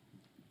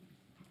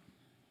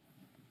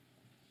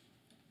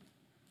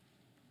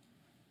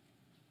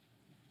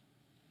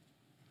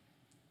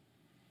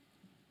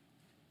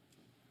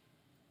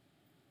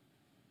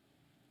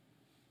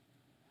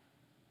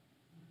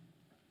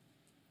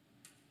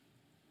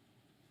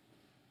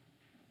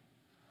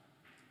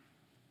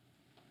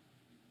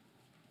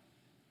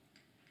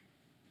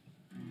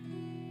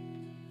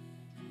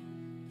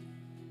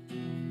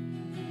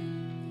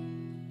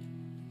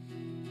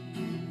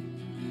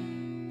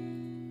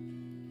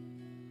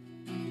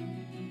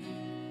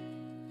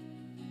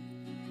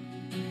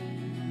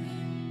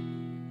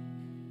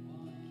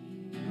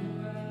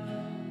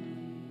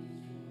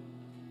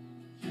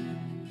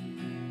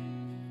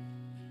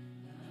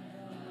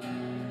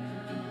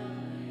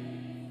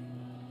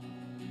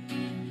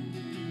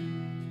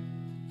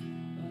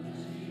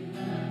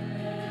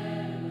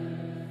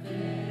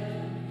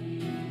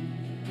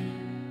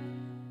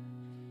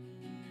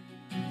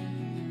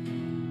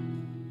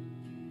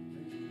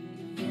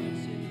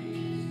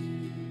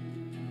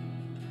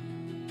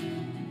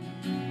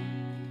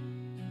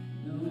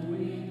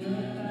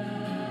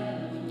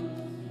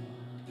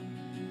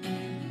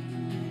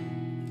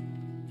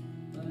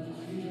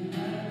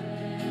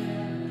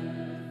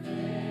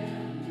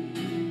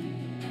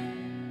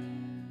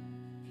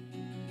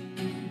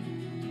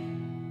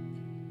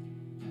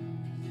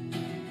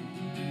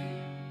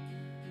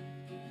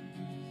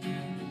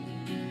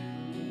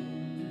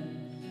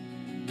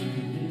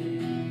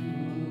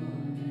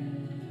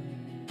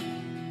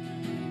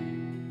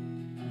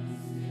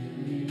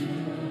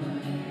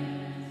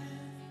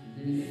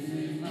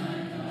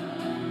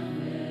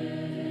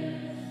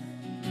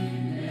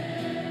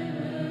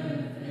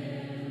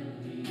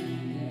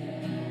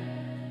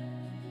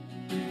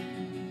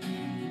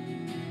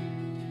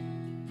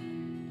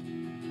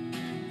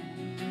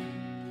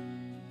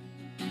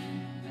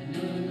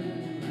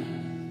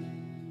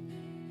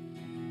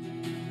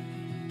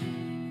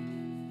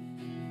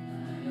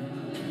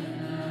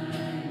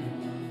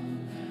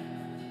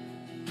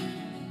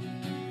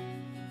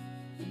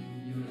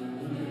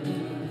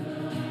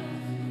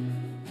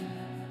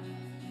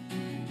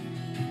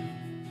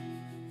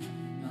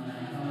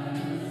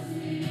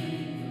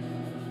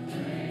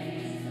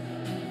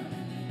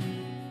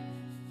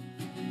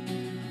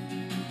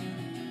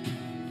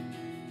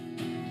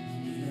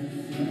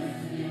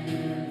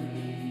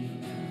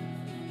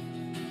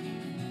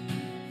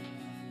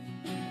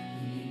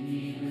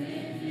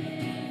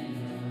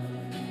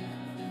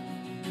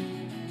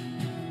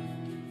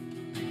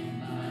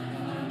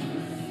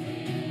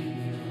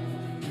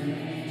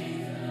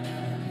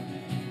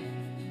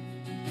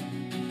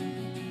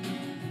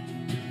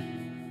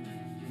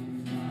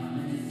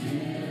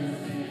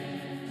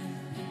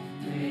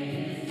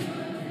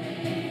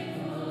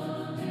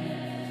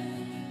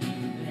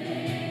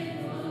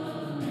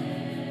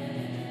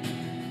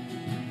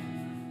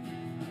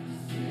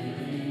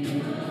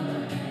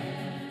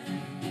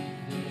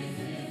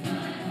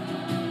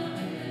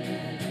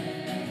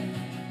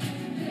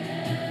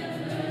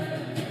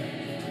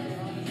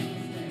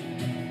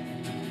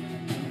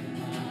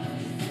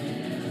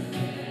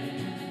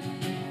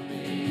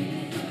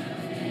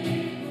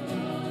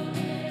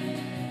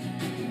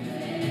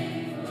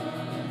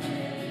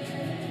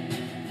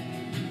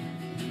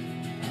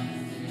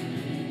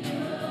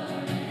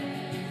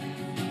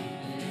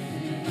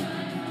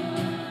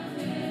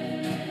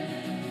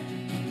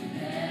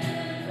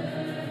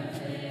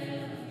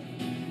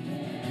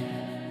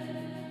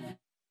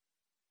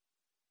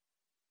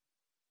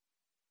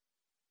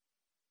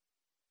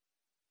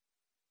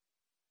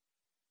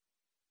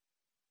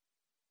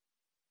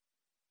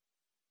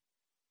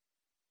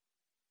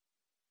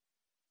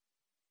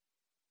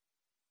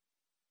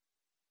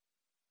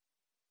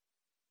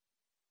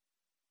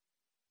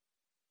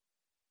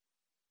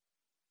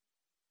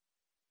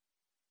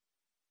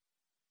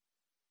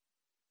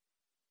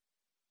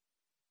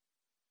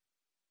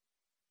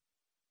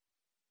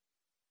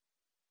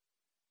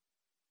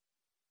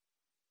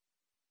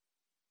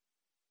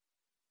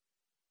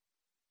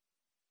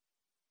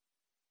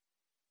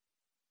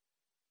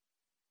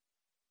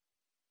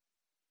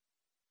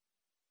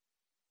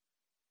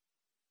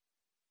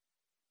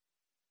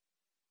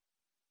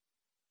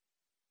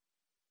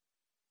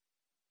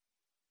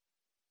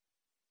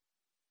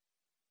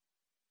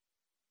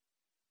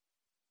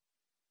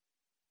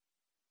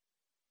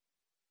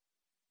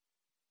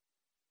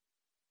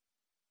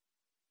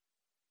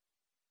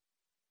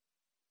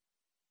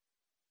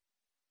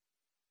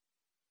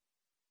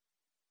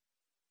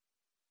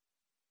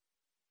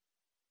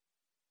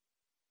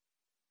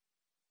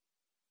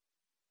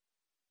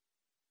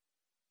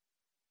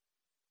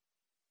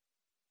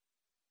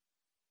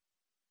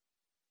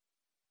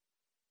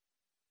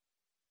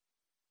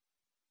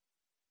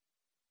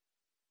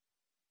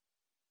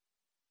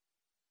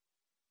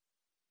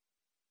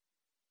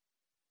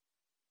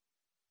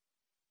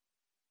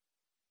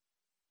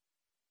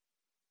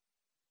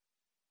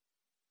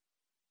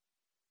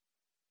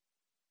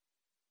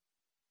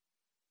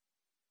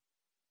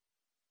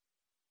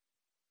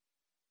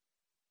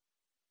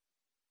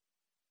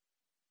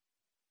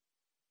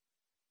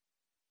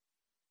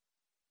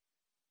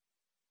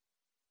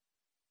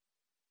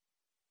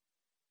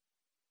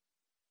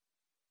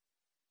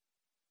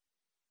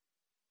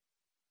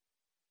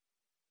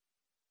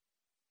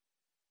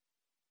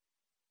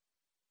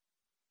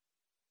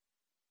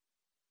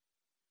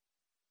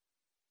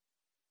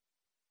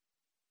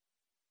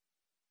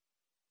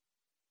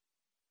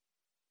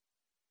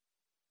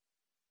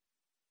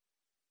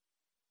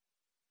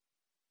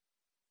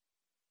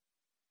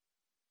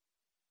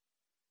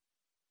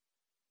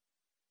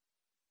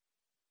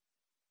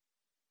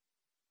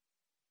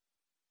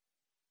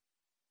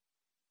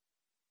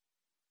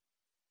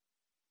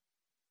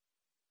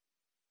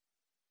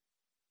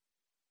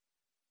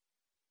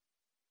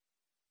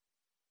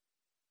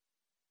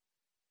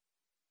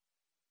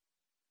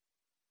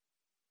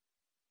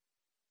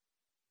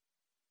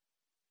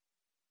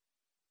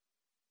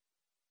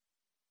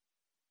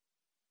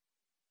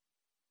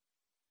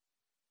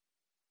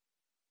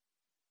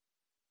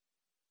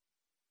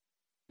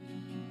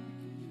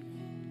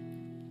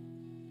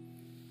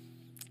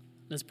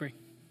 Let's pray.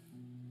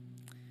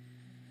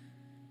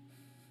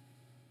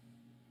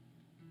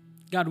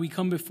 God, we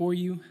come before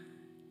you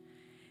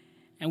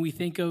and we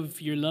think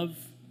of your love.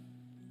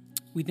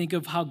 We think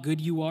of how good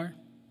you are.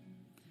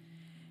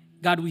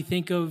 God, we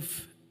think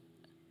of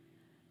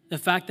the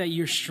fact that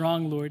you're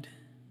strong, Lord.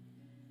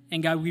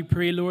 And God, we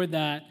pray, Lord,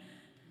 that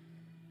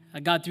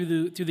God,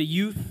 through the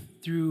youth,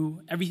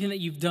 through everything that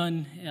you've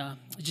done,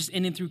 just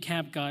in and through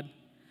camp, God,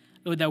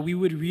 Lord, that we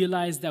would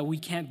realize that we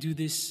can't do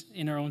this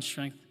in our own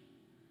strength.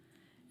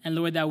 And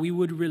Lord, that we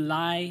would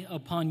rely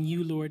upon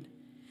you, Lord.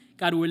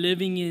 God, we're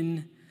living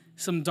in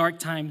some dark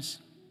times.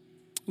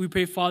 We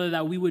pray, Father,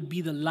 that we would be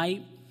the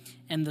light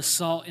and the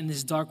salt in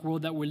this dark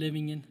world that we're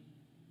living in.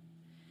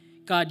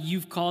 God,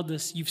 you've called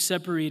us, you've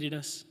separated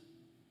us.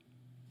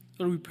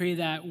 Lord, we pray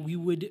that we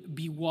would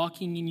be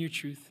walking in your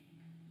truth.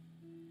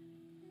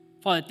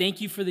 Father,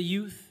 thank you for the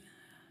youth.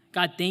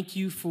 God, thank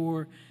you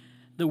for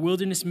the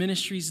Wilderness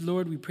Ministries,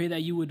 Lord. We pray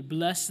that you would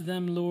bless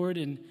them, Lord,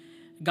 and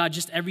God,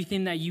 just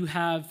everything that you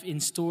have in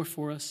store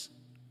for us.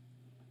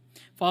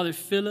 Father,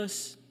 fill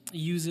us,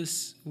 use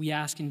us, we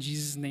ask in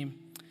Jesus' name.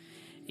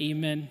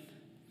 Amen.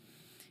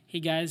 Hey,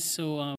 guys, so...